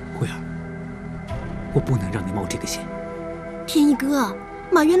慧儿，我不能让你冒这个险。天一哥，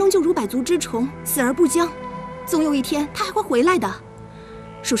马元龙就如百足之虫，死而不僵，总有一天他还会回来的。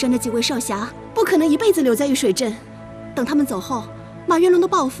蜀山的几位少侠不可能一辈子留在玉水镇，等他们走后，马元龙的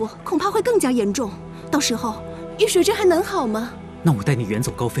报复恐怕会更加严重，到时候玉水镇还能好吗？那我带你远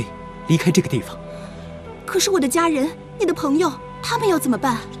走高飞，离开这个地方。可是我的家人、你的朋友，他们要怎么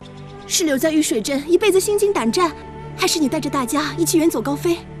办？是留在玉水镇一辈子心惊胆战，还是你带着大家一起远走高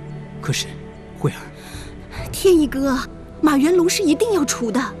飞？可是，慧儿，天一哥，马元龙是一定要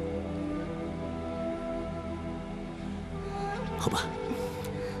除的。好吧，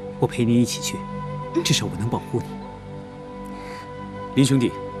我陪你一起去，至少我能保护你。林兄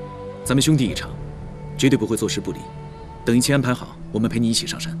弟，咱们兄弟一场，绝对不会坐视不理。等一切安排好，我们陪你一起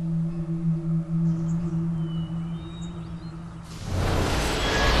上山。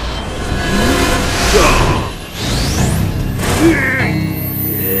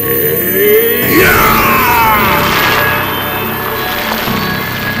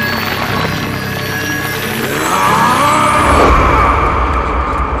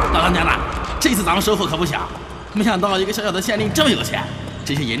大当家的，这次咱们收获可不小，没想到一个小小的县令这么有钱，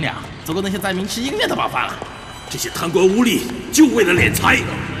这些银两足够那些灾民吃1个月的饱饭了。这些贪官污吏就为了敛财，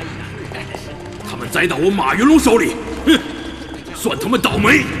他们栽到我马元龙手里，哼，算他们倒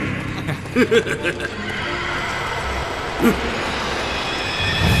霉。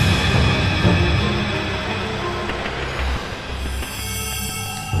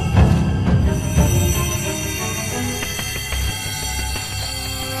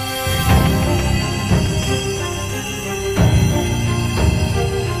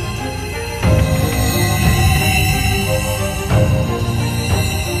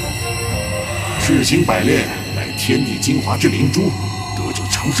世行百炼乃天地精华之灵珠，得救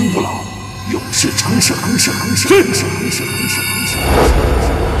长生不老，永世长生。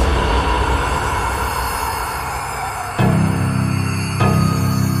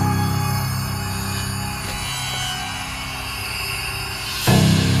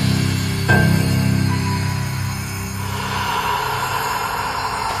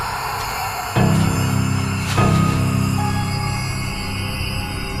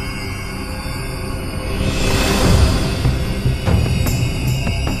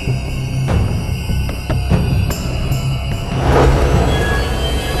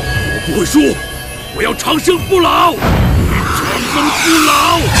不会输，我要长生不老，长生不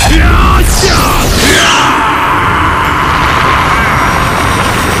老！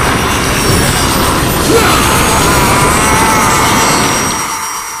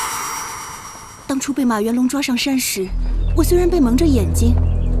当初被马元龙抓上山时，我虽然被蒙着眼睛，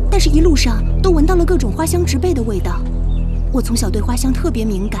但是一路上都闻到了各种花香植被的味道。我从小对花香特别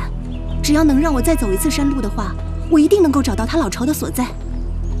敏感，只要能让我再走一次山路的话，我一定能够找到他老巢的所在。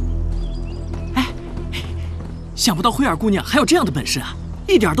想不到慧儿姑娘还有这样的本事啊，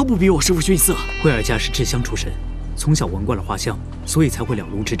一点都不比我师父逊色。慧儿家是制香出身，从小闻惯了花香，所以才会了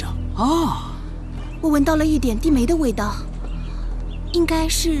如指掌。哦，我闻到了一点地梅的味道，应该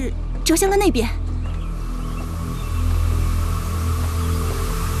是折向了那边。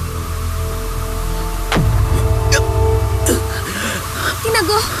丁大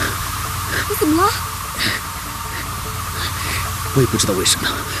哥，你怎么了？我也不知道为什么，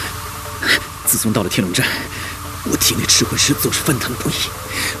自从到了天龙寨，我体内赤魂石总是翻腾不已，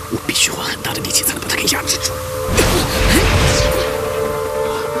我必须花很大的力气才能把它给压制住。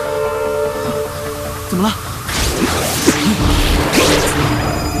怎么了？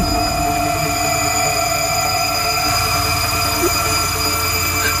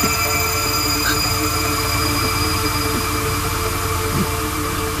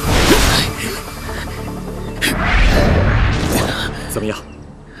怎么样，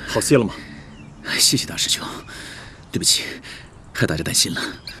好些了吗？谢谢大师兄，对不起，害大家担心了。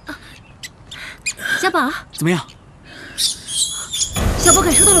小宝，怎么样？小宝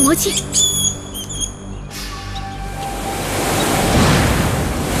感受到了魔气。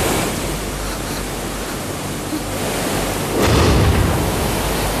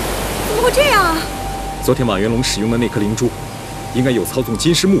怎么会这样啊？昨天马元龙使用的那颗灵珠，应该有操纵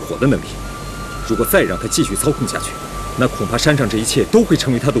金石木火的能力。如果再让他继续操控下去，那恐怕山上这一切都会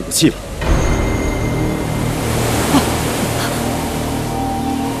成为他的武器了。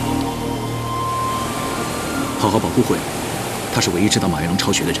好好保护慧儿，他是唯一知道马元龙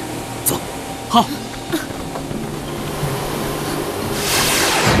巢穴的人。走，好。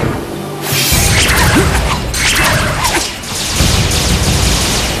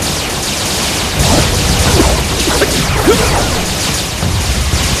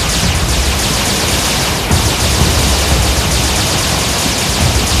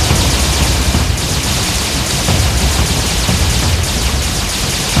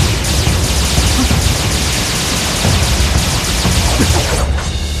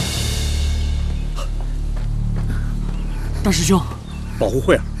大师兄，保护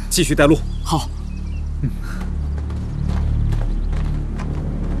慧儿，继续带路。好。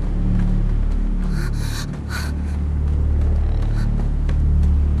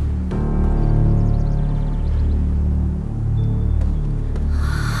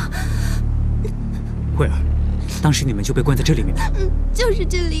慧儿，当时你们就被关在这里面吗？就是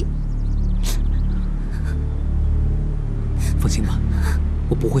这里。放心吧，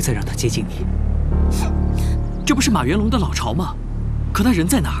我不会再让他接近你。这不是马元龙的老巢吗？可他人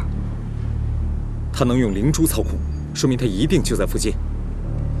在哪儿？他能用灵珠操控，说明他一定就在附近。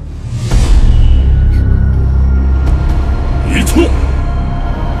没错，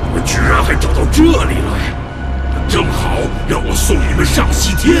你们居然还找到这里来，正好让我送你们上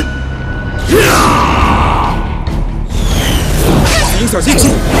西天。子英小心！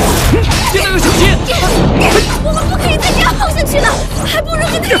丁大哥小心！我们不可以再这样耗下去了，还不如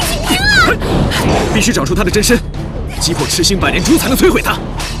跟他一起拼了！必须找出他的真身，击破赤星百年珠才能摧毁他。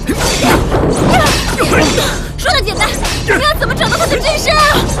说的简单，我们要怎么找到他的真身啊？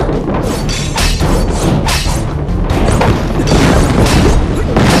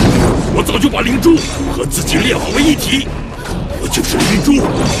我早就把灵珠和自己炼化为一体，我就是灵珠，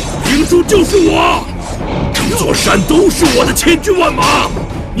灵珠就是我，整座山都是我的千军万马，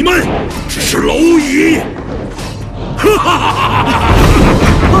你们只是蝼蚁！哈哈哈哈哈！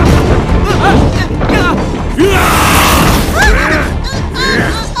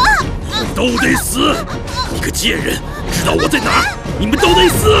都得死！你个贱人，知道我在哪儿，你们都得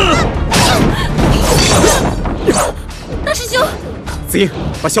死！大师兄，子英，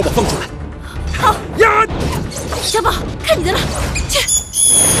把小宝放出来。好呀，小宝，看你的了，去！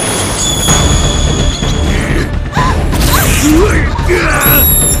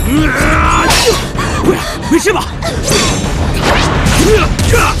慧儿，没事吧？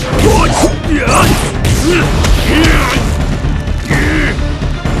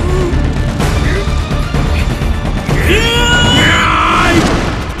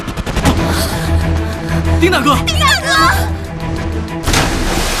丁大哥！丁大哥！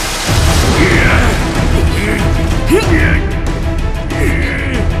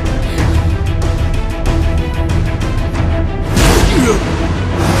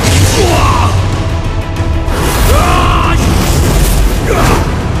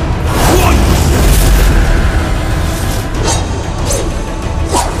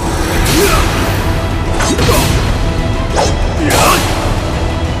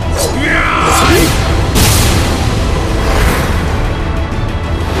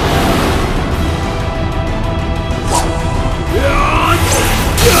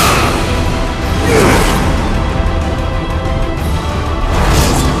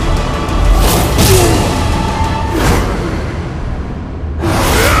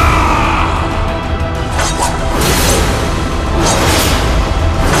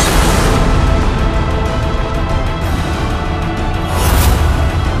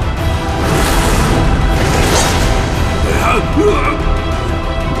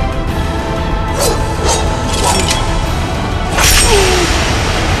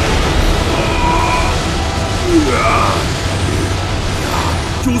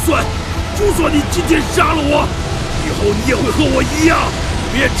就算你今天杀了我，以后你也会和我一样，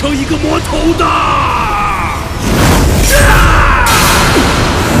变成一个魔头的。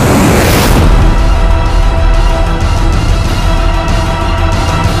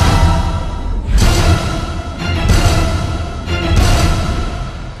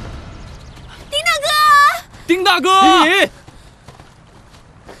丁大哥！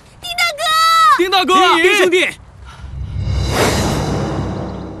丁大哥！丁大哥，丁兄弟，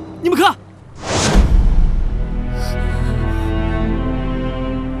你们看，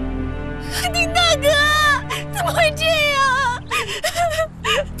丁大哥，怎么会这样？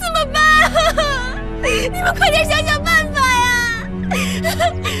怎么办？你们快点想想办法呀！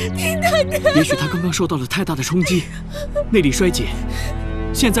丁大哥，也许他刚刚受到了太大的冲击，内力衰竭，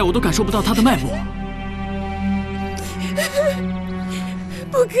现在我都感受不到他的脉搏。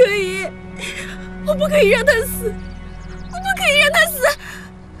不可以，我不可以让他死，我不可以让他死。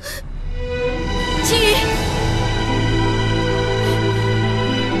青云，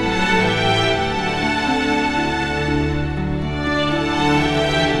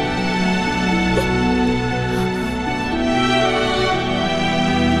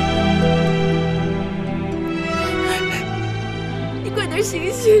你快点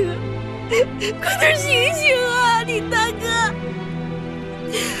醒醒啊！快点醒醒啊，丁大哥！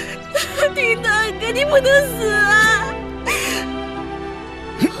丁大哥，你不能死啊！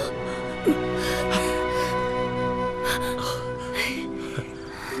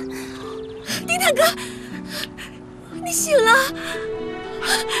丁大哥，你醒了！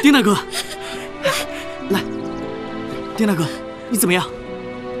丁大哥，来，丁大哥，你怎么样？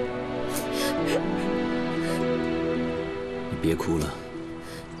你别哭了，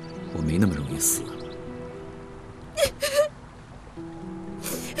我没那么容易死。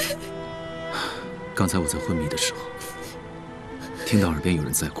刚才我在昏迷的时候，听到耳边有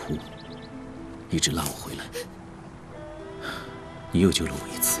人在哭，一直拉我回来。你又救了我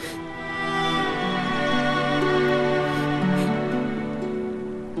一次。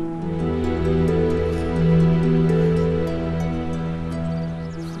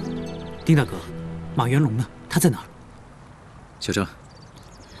丁大哥，马元龙呢？他在哪儿？小张，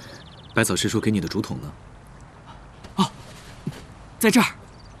百草师说给你的竹筒呢？哦，在这儿。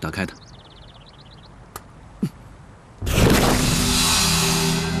打开它。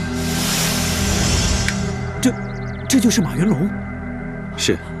这就是马元龙。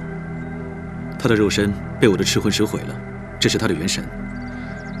是。他的肉身被我的赤魂石毁了，这是他的元神。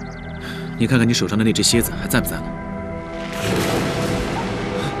你看看你手上的那只蝎子还在不在了？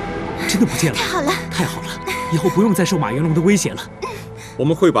真的不见了！太好了，太好了！以后不用再受马元龙的威胁了。我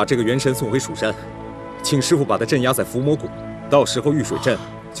们会把这个元神送回蜀山，请师傅把他镇压在伏魔谷，到时候玉水镇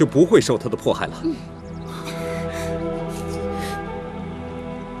就不会受他的迫害了。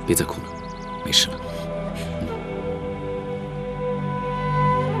别再哭了，没事了。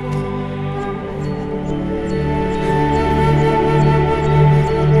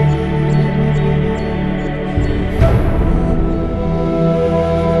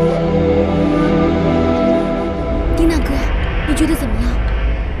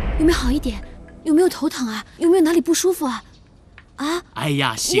头疼啊？有没有哪里不舒服啊？啊！哎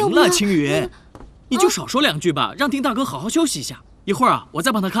呀，行了，青云，你就少说两句吧，让丁大哥好好休息一下。一会儿啊，我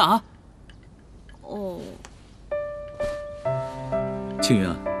再帮他看啊。哦。青云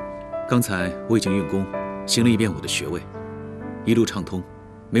啊，刚才我已经运功，行了一遍我的穴位，一路畅通，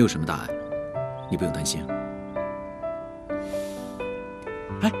没有什么大碍，你不用担心。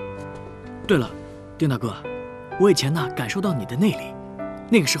哎，对了，丁大哥，我以前呢感受到你的内力。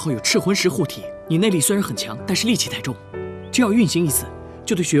那个时候有赤魂石护体，你内力虽然很强，但是戾气太重，只要运行一次，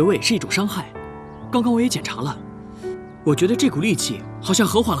就对穴位是一种伤害。刚刚我也检查了，我觉得这股戾气好像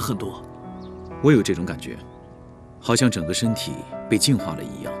和缓了很多。我有这种感觉，好像整个身体被净化了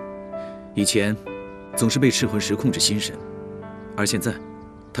一样。以前总是被赤魂石控制心神，而现在，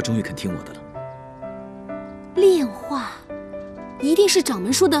他终于肯听我的了。炼化，一定是掌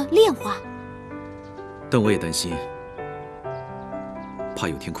门说的炼化。但我也担心。怕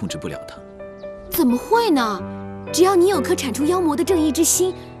有天控制不了他。怎么会呢？只要你有颗铲除妖魔的正义之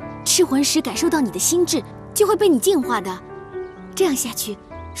心，赤魂石感受到你的心智，就会被你净化的。这样下去，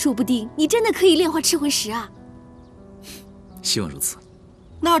说不定你真的可以炼化赤魂石啊！希望如此。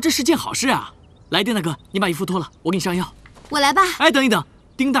那这是件好事啊！来，丁大哥，你把衣服脱了，我给你上药。我来吧。哎，等一等，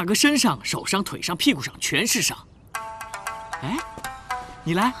丁大哥身上、手上、腿上、屁股上全是伤。哎，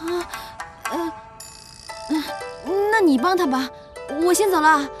你来。那你帮他吧。我先走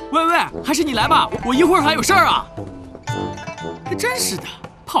了。喂，还是你来吧，我一会儿还有事儿啊。真是的，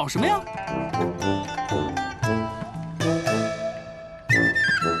跑什么呀？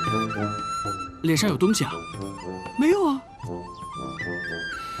脸上有东西啊？没有啊。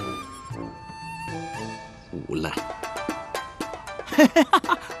无赖。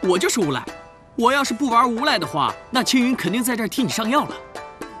我就是无赖。我要是不玩无赖的话，那青云肯定在这儿替你上药了。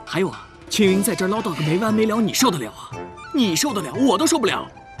还有啊，青云在这儿唠叨个没完没了，你受得了啊？你受得了，我都受不了。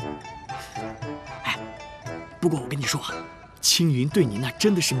哎，不过我跟你说，青云对你那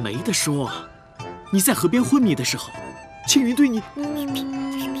真的是没得说啊。你在河边昏迷的时候，青云对你，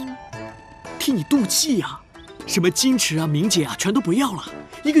替你赌气呀，什么矜持啊、名节啊，全都不要了。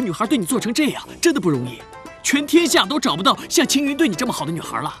一个女孩对你做成这样，真的不容易，全天下都找不到像青云对你这么好的女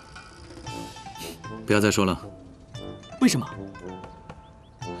孩了。不要再说了。为什么？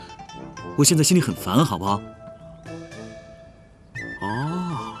我现在心里很烦，好不好？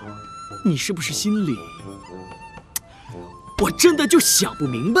哦，你是不是心里……我真的就想不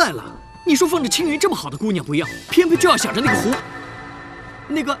明白了。你说放着青云这么好的姑娘不要，偏偏就要想着那个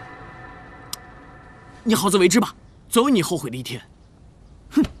那个……你好自为之吧，总有你后悔的一天。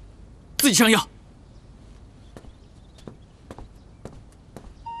哼，自己上药。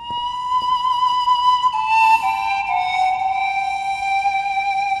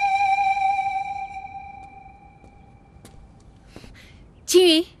青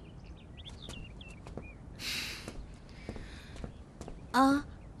云，啊，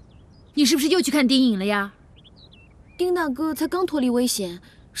你是不是又去看电影了呀？丁大哥才刚脱离危险，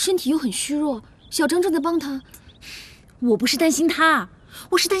身体又很虚弱，小张正在帮他。我不是担心他，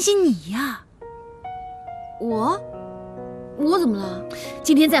我是担心你呀。我怎么了？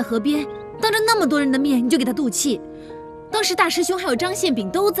今天在河边，当着那么多人的面，你就给他赌气。当时大师兄还有张宪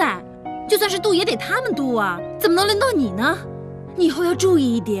炳都在，就算是赌也得他们赌啊，怎么能轮到你呢？你以后要注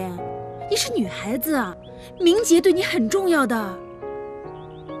意一点，你是女孩子啊，名节对你很重要的。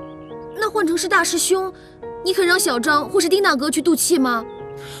那换成是大师兄，你肯让小张或是丁大哥去赌气吗？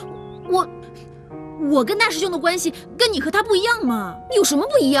我跟大师兄的关系跟你和他不一样吗？有什么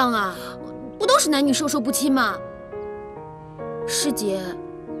不一样啊？不都是男女授受不亲吗？师姐，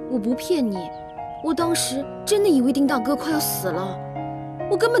我不骗你，我当时真的以为丁大哥快要死了，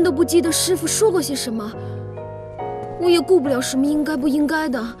我根本都不记得师父说过些什么。我也顾不了什么应该不应该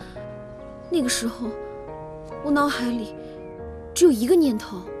的，那个时候，我脑海里只有一个念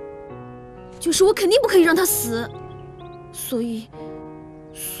头，就是我肯定不可以让他死，所以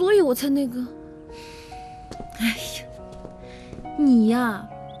我才那个。哎呀，你呀，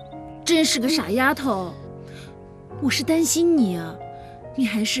真是个傻丫头。我是担心你啊，你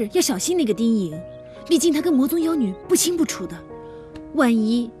还是要小心那个丁颖，毕竟他跟魔宗妖女不清不楚的，万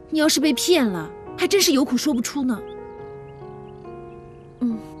一你要是被骗了，还真是有苦说不出呢。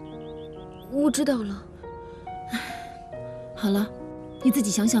我知道了。好了，你自己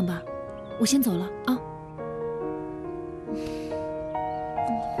想想吧，我先走了啊。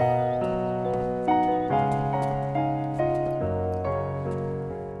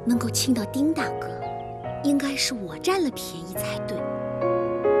能够亲到丁大哥，应该是我占了便宜才对。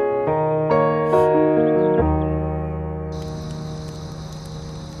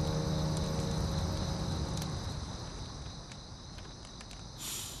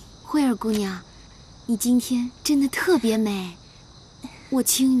慧儿姑娘，你今天真的特别美，我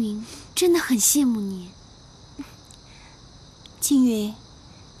青云真的很羡慕你。青云，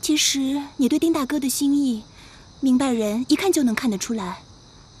其实你对丁大哥的心意，明白人一看就能看得出来。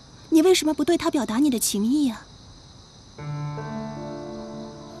你为什么不对他表达你的情意啊？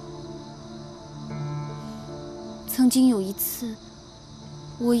曾经有一次，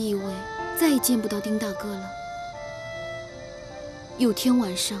我以为再也见不到丁大哥了。有天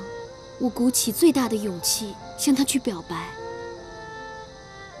晚上，我鼓起最大的勇气向他去表白，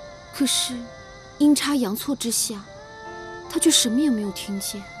可是阴差阳错之下，他却什么也没有听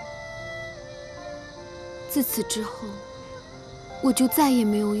见。自此之后，我就再也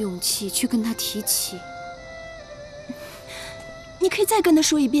没有勇气去跟他提起。你可以再跟他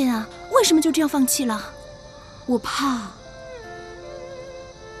说一遍啊，为什么就这样放弃了？我怕，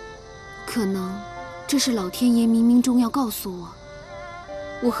可能这是老天爷冥冥中要告诉我，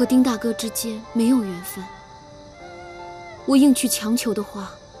我和丁大哥之间没有缘分。我硬去强求的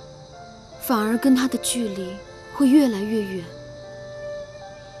话，反而跟他的距离会越来越远。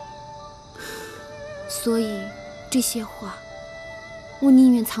所以这些话，我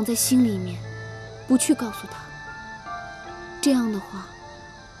宁愿藏在心里面，不去告诉他。这样的话，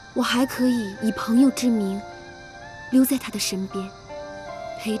我还可以以朋友之名留在他的身边，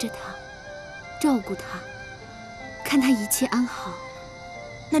陪着他，照顾他，看他一切安好。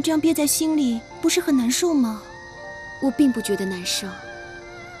那这样憋在心里，不是很难受吗？我并不觉得难受。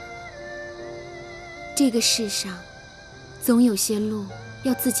这个世上，总有些路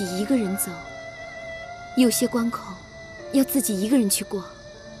要自己一个人走，有些关口要自己一个人去过。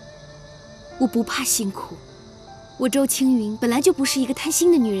我不怕辛苦，我周青云本来就不是一个贪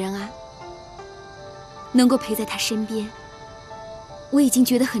心的女人啊。能够陪在他身边，我已经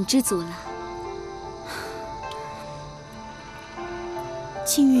觉得很知足了。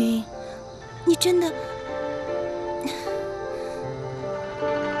青云，你真的……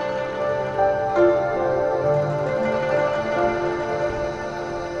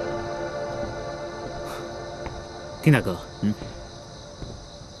丁大哥，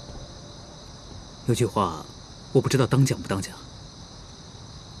有句话，我不知道当讲不当讲。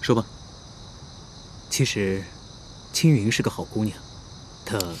说吧。其实，青云是个好姑娘，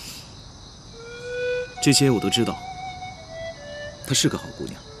她……这些我都知道。她是个好姑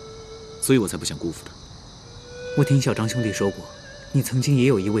娘，所以我才不想辜负她。我听小张兄弟说过，你曾经也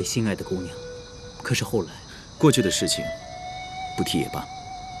有一位心爱的姑娘，可是后来，过去的事情，不提也罢。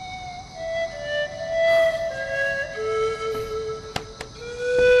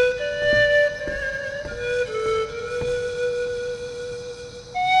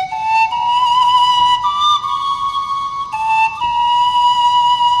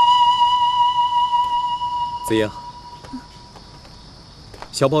子英，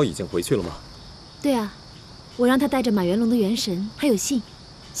小宝已经回去了吗？对啊，我让他带着马元龙的元神还有信，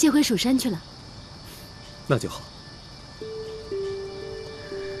先回蜀山去了。那就好。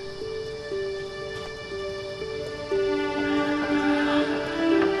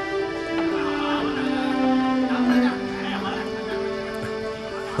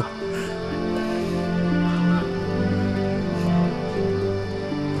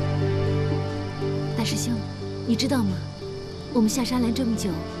大师兄，你知道吗？我们下山来这么久，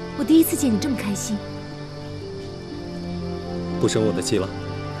我第一次见你这么开心。不生我的气了？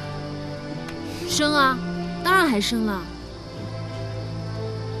生啊，当然还生了。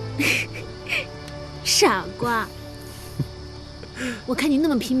傻瓜，我看你那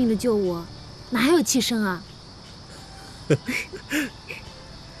么拼命的救我，哪还有气生啊？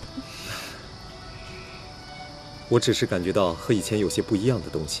我只是感觉到和以前有些不一样的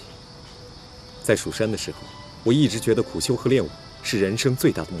东西。在蜀山的时候，我一直觉得苦修和练武是人生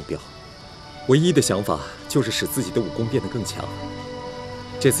最大的目标，唯一的想法就是使自己的武功变得更强。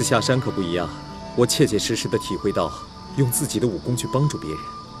这次下山可不一样，我切切实实地体会到用自己的武功去帮助别人，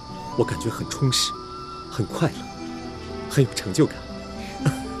我感觉很充实，很快乐，很有成就感。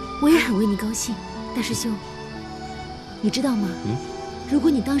我也很为你高兴，大师兄。你知道吗？如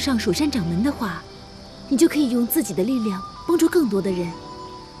果你当上蜀山掌门的话，你就可以用自己的力量帮助更多的人，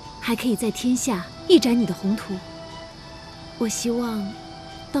还可以在天下一展你的宏图。我希望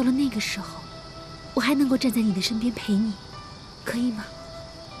到了那个时候，我还能够站在你的身边陪你，可以吗？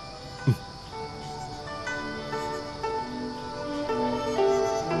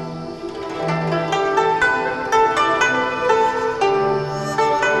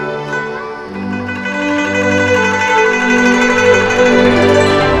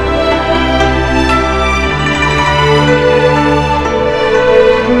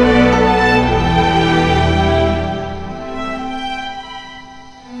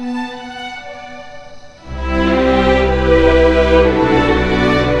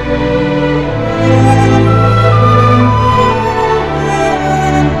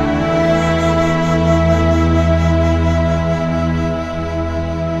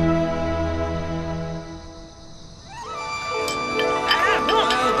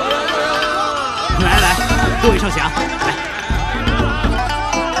各位少侠，来，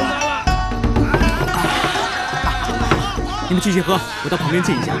你们继续喝，我到旁边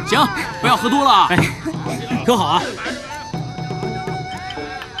静一下。行，不要喝多了。哎，喝好啊！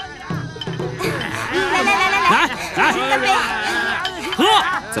来，喝，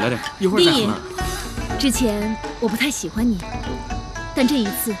再来点，一会儿再喝。之前我不太喜欢你，但这一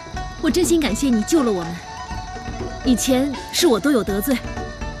次，我真心感谢你救了我们。以前是我都有得罪，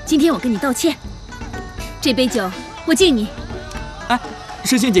今天我跟你道歉。这杯酒我敬你。哎，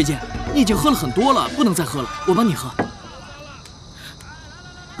神仙姐姐，你已经喝了很多了，不能再喝了，我帮你喝。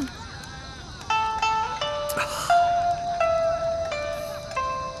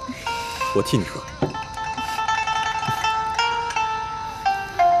我替你喝。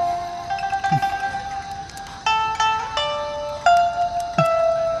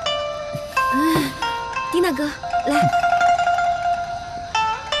丁大哥，来。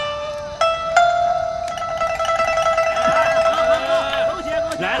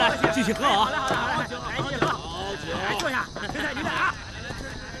继续喝啊！坐下，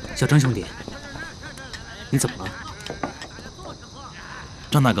小张兄弟，你怎么了？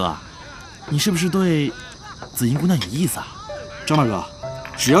张大哥，你是不是对紫英姑娘有意思啊？张大哥，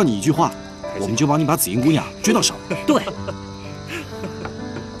只要你一句话，我们就帮你把紫英姑娘追到手。对，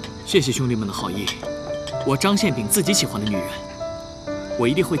谢谢兄弟们的好意。我张宪炳自己喜欢的女人，我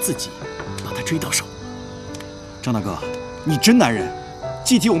一定会自己把她追到手。张大哥，你真男人，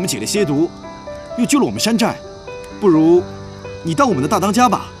既替我们解了些毒，又救了我们山寨，不如你当我们的大当家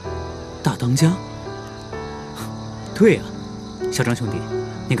吧。大当家？对呀，小张兄弟，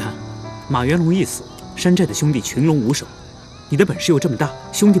你看，马元龙一死，山寨的兄弟群龙无首。你的本事又这么大，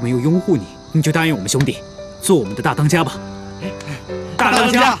兄弟们又拥护你，你就答应我们兄弟，做我们的大当家吧。大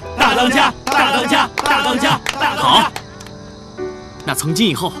当家，大当家，大当家，大当家，大当家。好，那从今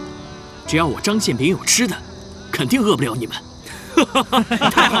以后，只要我张宪炳有吃的，肯定饿不了你们。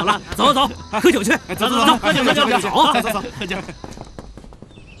太好了，走走走，喝酒去！走，喝酒，走，喝酒。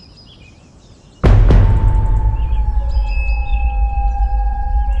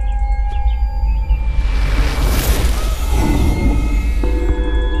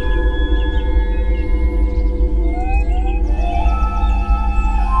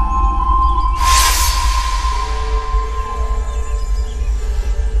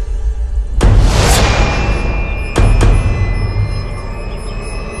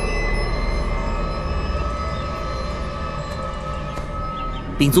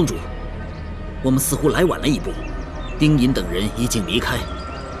禀宗主，我们似乎来晚了一步。丁隐等人已经离开，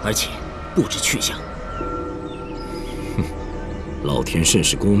而且不知去向。哼，老天甚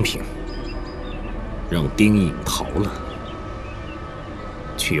是公平，让丁隐逃了，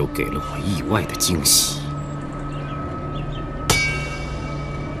却又给了我意外的惊喜。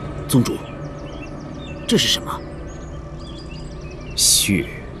宗主，这是什么？血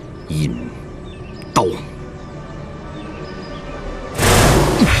印刀。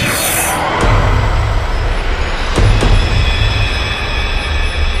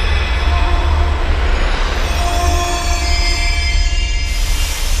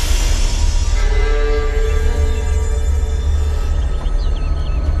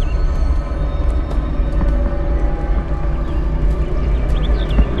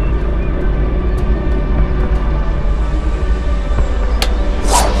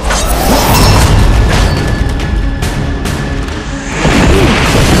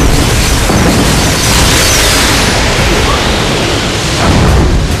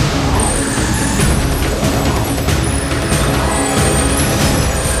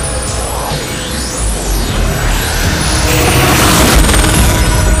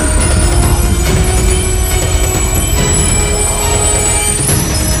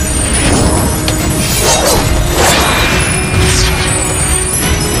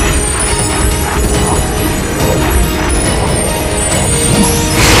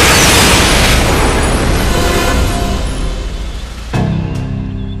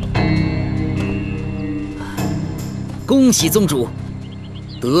恭喜宗主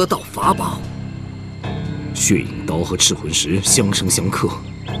得到法宝。血影刀和赤魂石相生相克，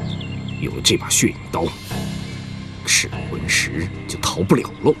有了这把血影刀，赤魂石就逃不了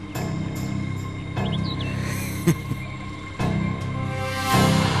喽。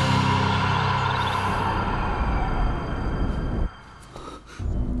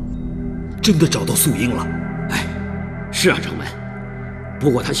真的找到素英了？哎，是啊，掌门。不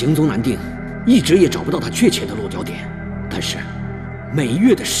过他行踪难定，一直也找不到他确切的落脚点。但是，每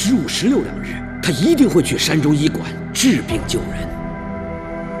月的15、16两日，他一定会去山中医馆治病救人。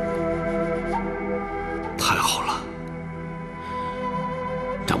太好了，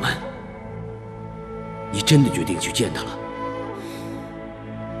掌门，你真的决定去见他了？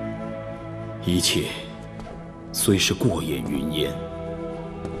一切虽是过眼云烟，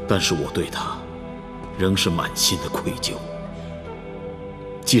但是我对他仍是满心的愧疚。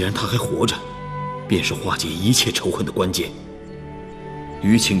既然他还活着，便是化解一切仇恨的关键。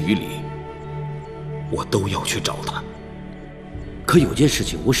于情于理，我都要去找他。可有件事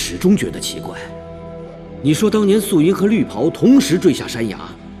情我始终觉得奇怪。你说当年素英和绿袍同时坠下山崖，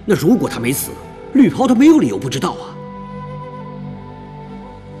那如果他没死，绿袍他没有理由不知道啊。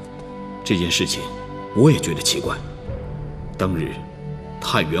这件事情我也觉得奇怪。当日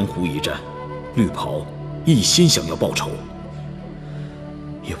太原湖一战，绿袍一心想要报仇，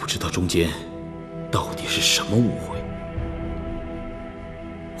也不知道中间到底是什么误会。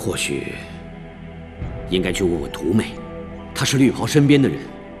或许应该去问问图妹，她是绿袍身边的人，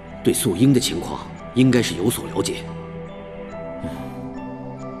对素英的情况应该是有所了解。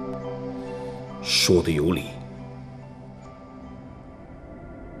说的有理。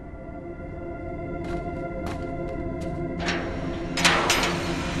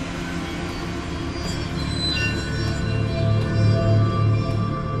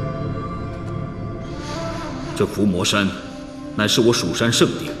这伏魔山乃是我蜀山圣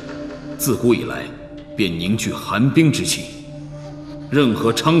地，自古以来便凝聚寒冰之气。任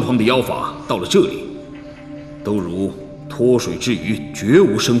何猖狂的妖法到了这里，都如脱水之鱼，绝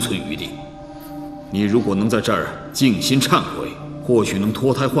无生存余地。你如果能在这儿静心忏悔，或许能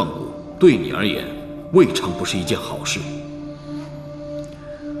脱胎换骨，对你而言未尝不是一件好事。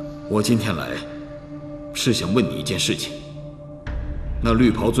我今天来是想问你一件事情：那绿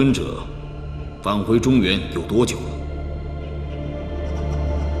袍尊者返回中原有多久了？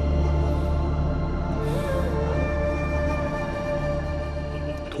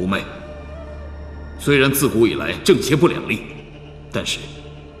屠妹，虽然自古以来正邪不两立，但是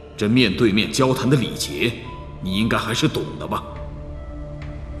这面对面交谈的礼节，你应该还是懂的吧？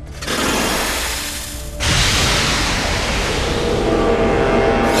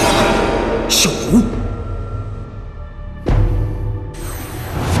小毒！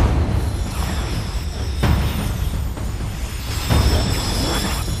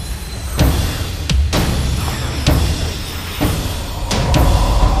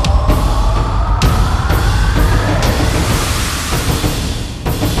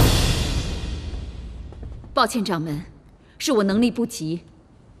抱歉，掌门，是我能力不及，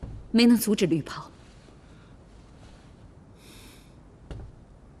没能阻止绿袍。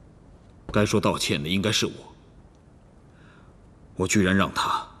该说道歉的应该是我，我居然让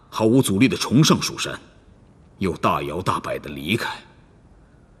他毫无阻力地重上蜀山，又大摇大摆地离开，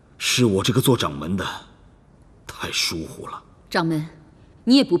是我这个做掌门的太疏忽了。掌门，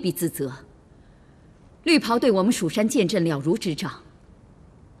你也不必自责。绿袍对我们蜀山剑阵了如指掌，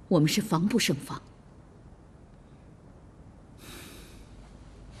我们是防不胜防。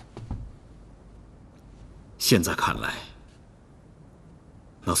现在看来，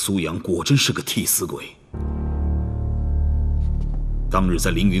那苏阳果真是个替死鬼。当日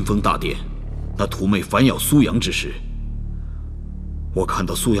在凌云峰大殿，那屠妹反咬苏阳之时，我看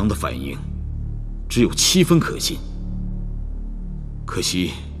到苏阳的反应只有7分可信。可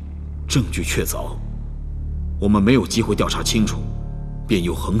惜证据确凿，我们没有机会调查清楚，便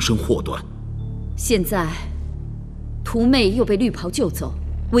又横生祸端。现在屠妹又被绿袍救走，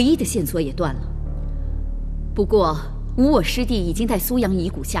唯一的线索也断了。不过无我师弟已经带苏阳遗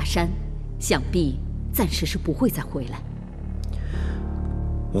骨下山，想必暂时是不会再回来。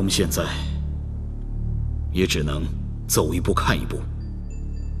我们现在也只能走一步看一步。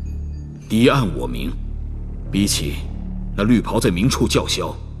敌暗我明，比起那绿袍在明处叫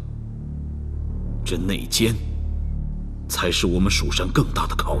嚣，这内奸才是我们蜀山更大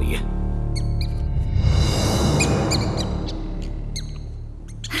的考验。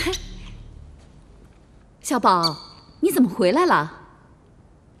小宝，你怎么回来了？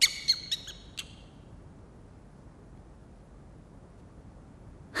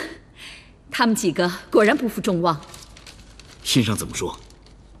他们几个果然不负众望。信上怎么说？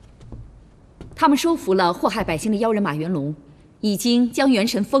他们收服了祸害百姓的妖人马元龙，已经将元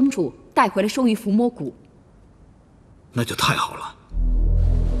神封住，带回了收于伏魔谷。那就太好了。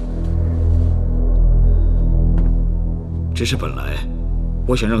只是本来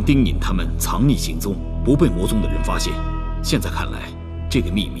我想让丁隐他们藏匿行踪，不被魔宗的人发现。现在看来，这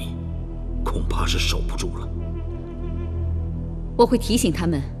个秘密恐怕是守不住了。我会提醒他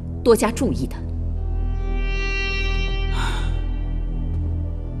们多加注意的。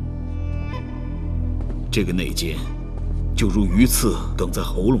这个内奸就如鱼刺梗在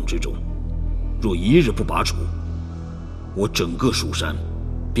喉咙之中，若一日不拔除，我整个蜀山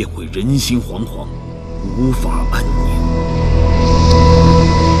便会人心惶惶，无法安宁。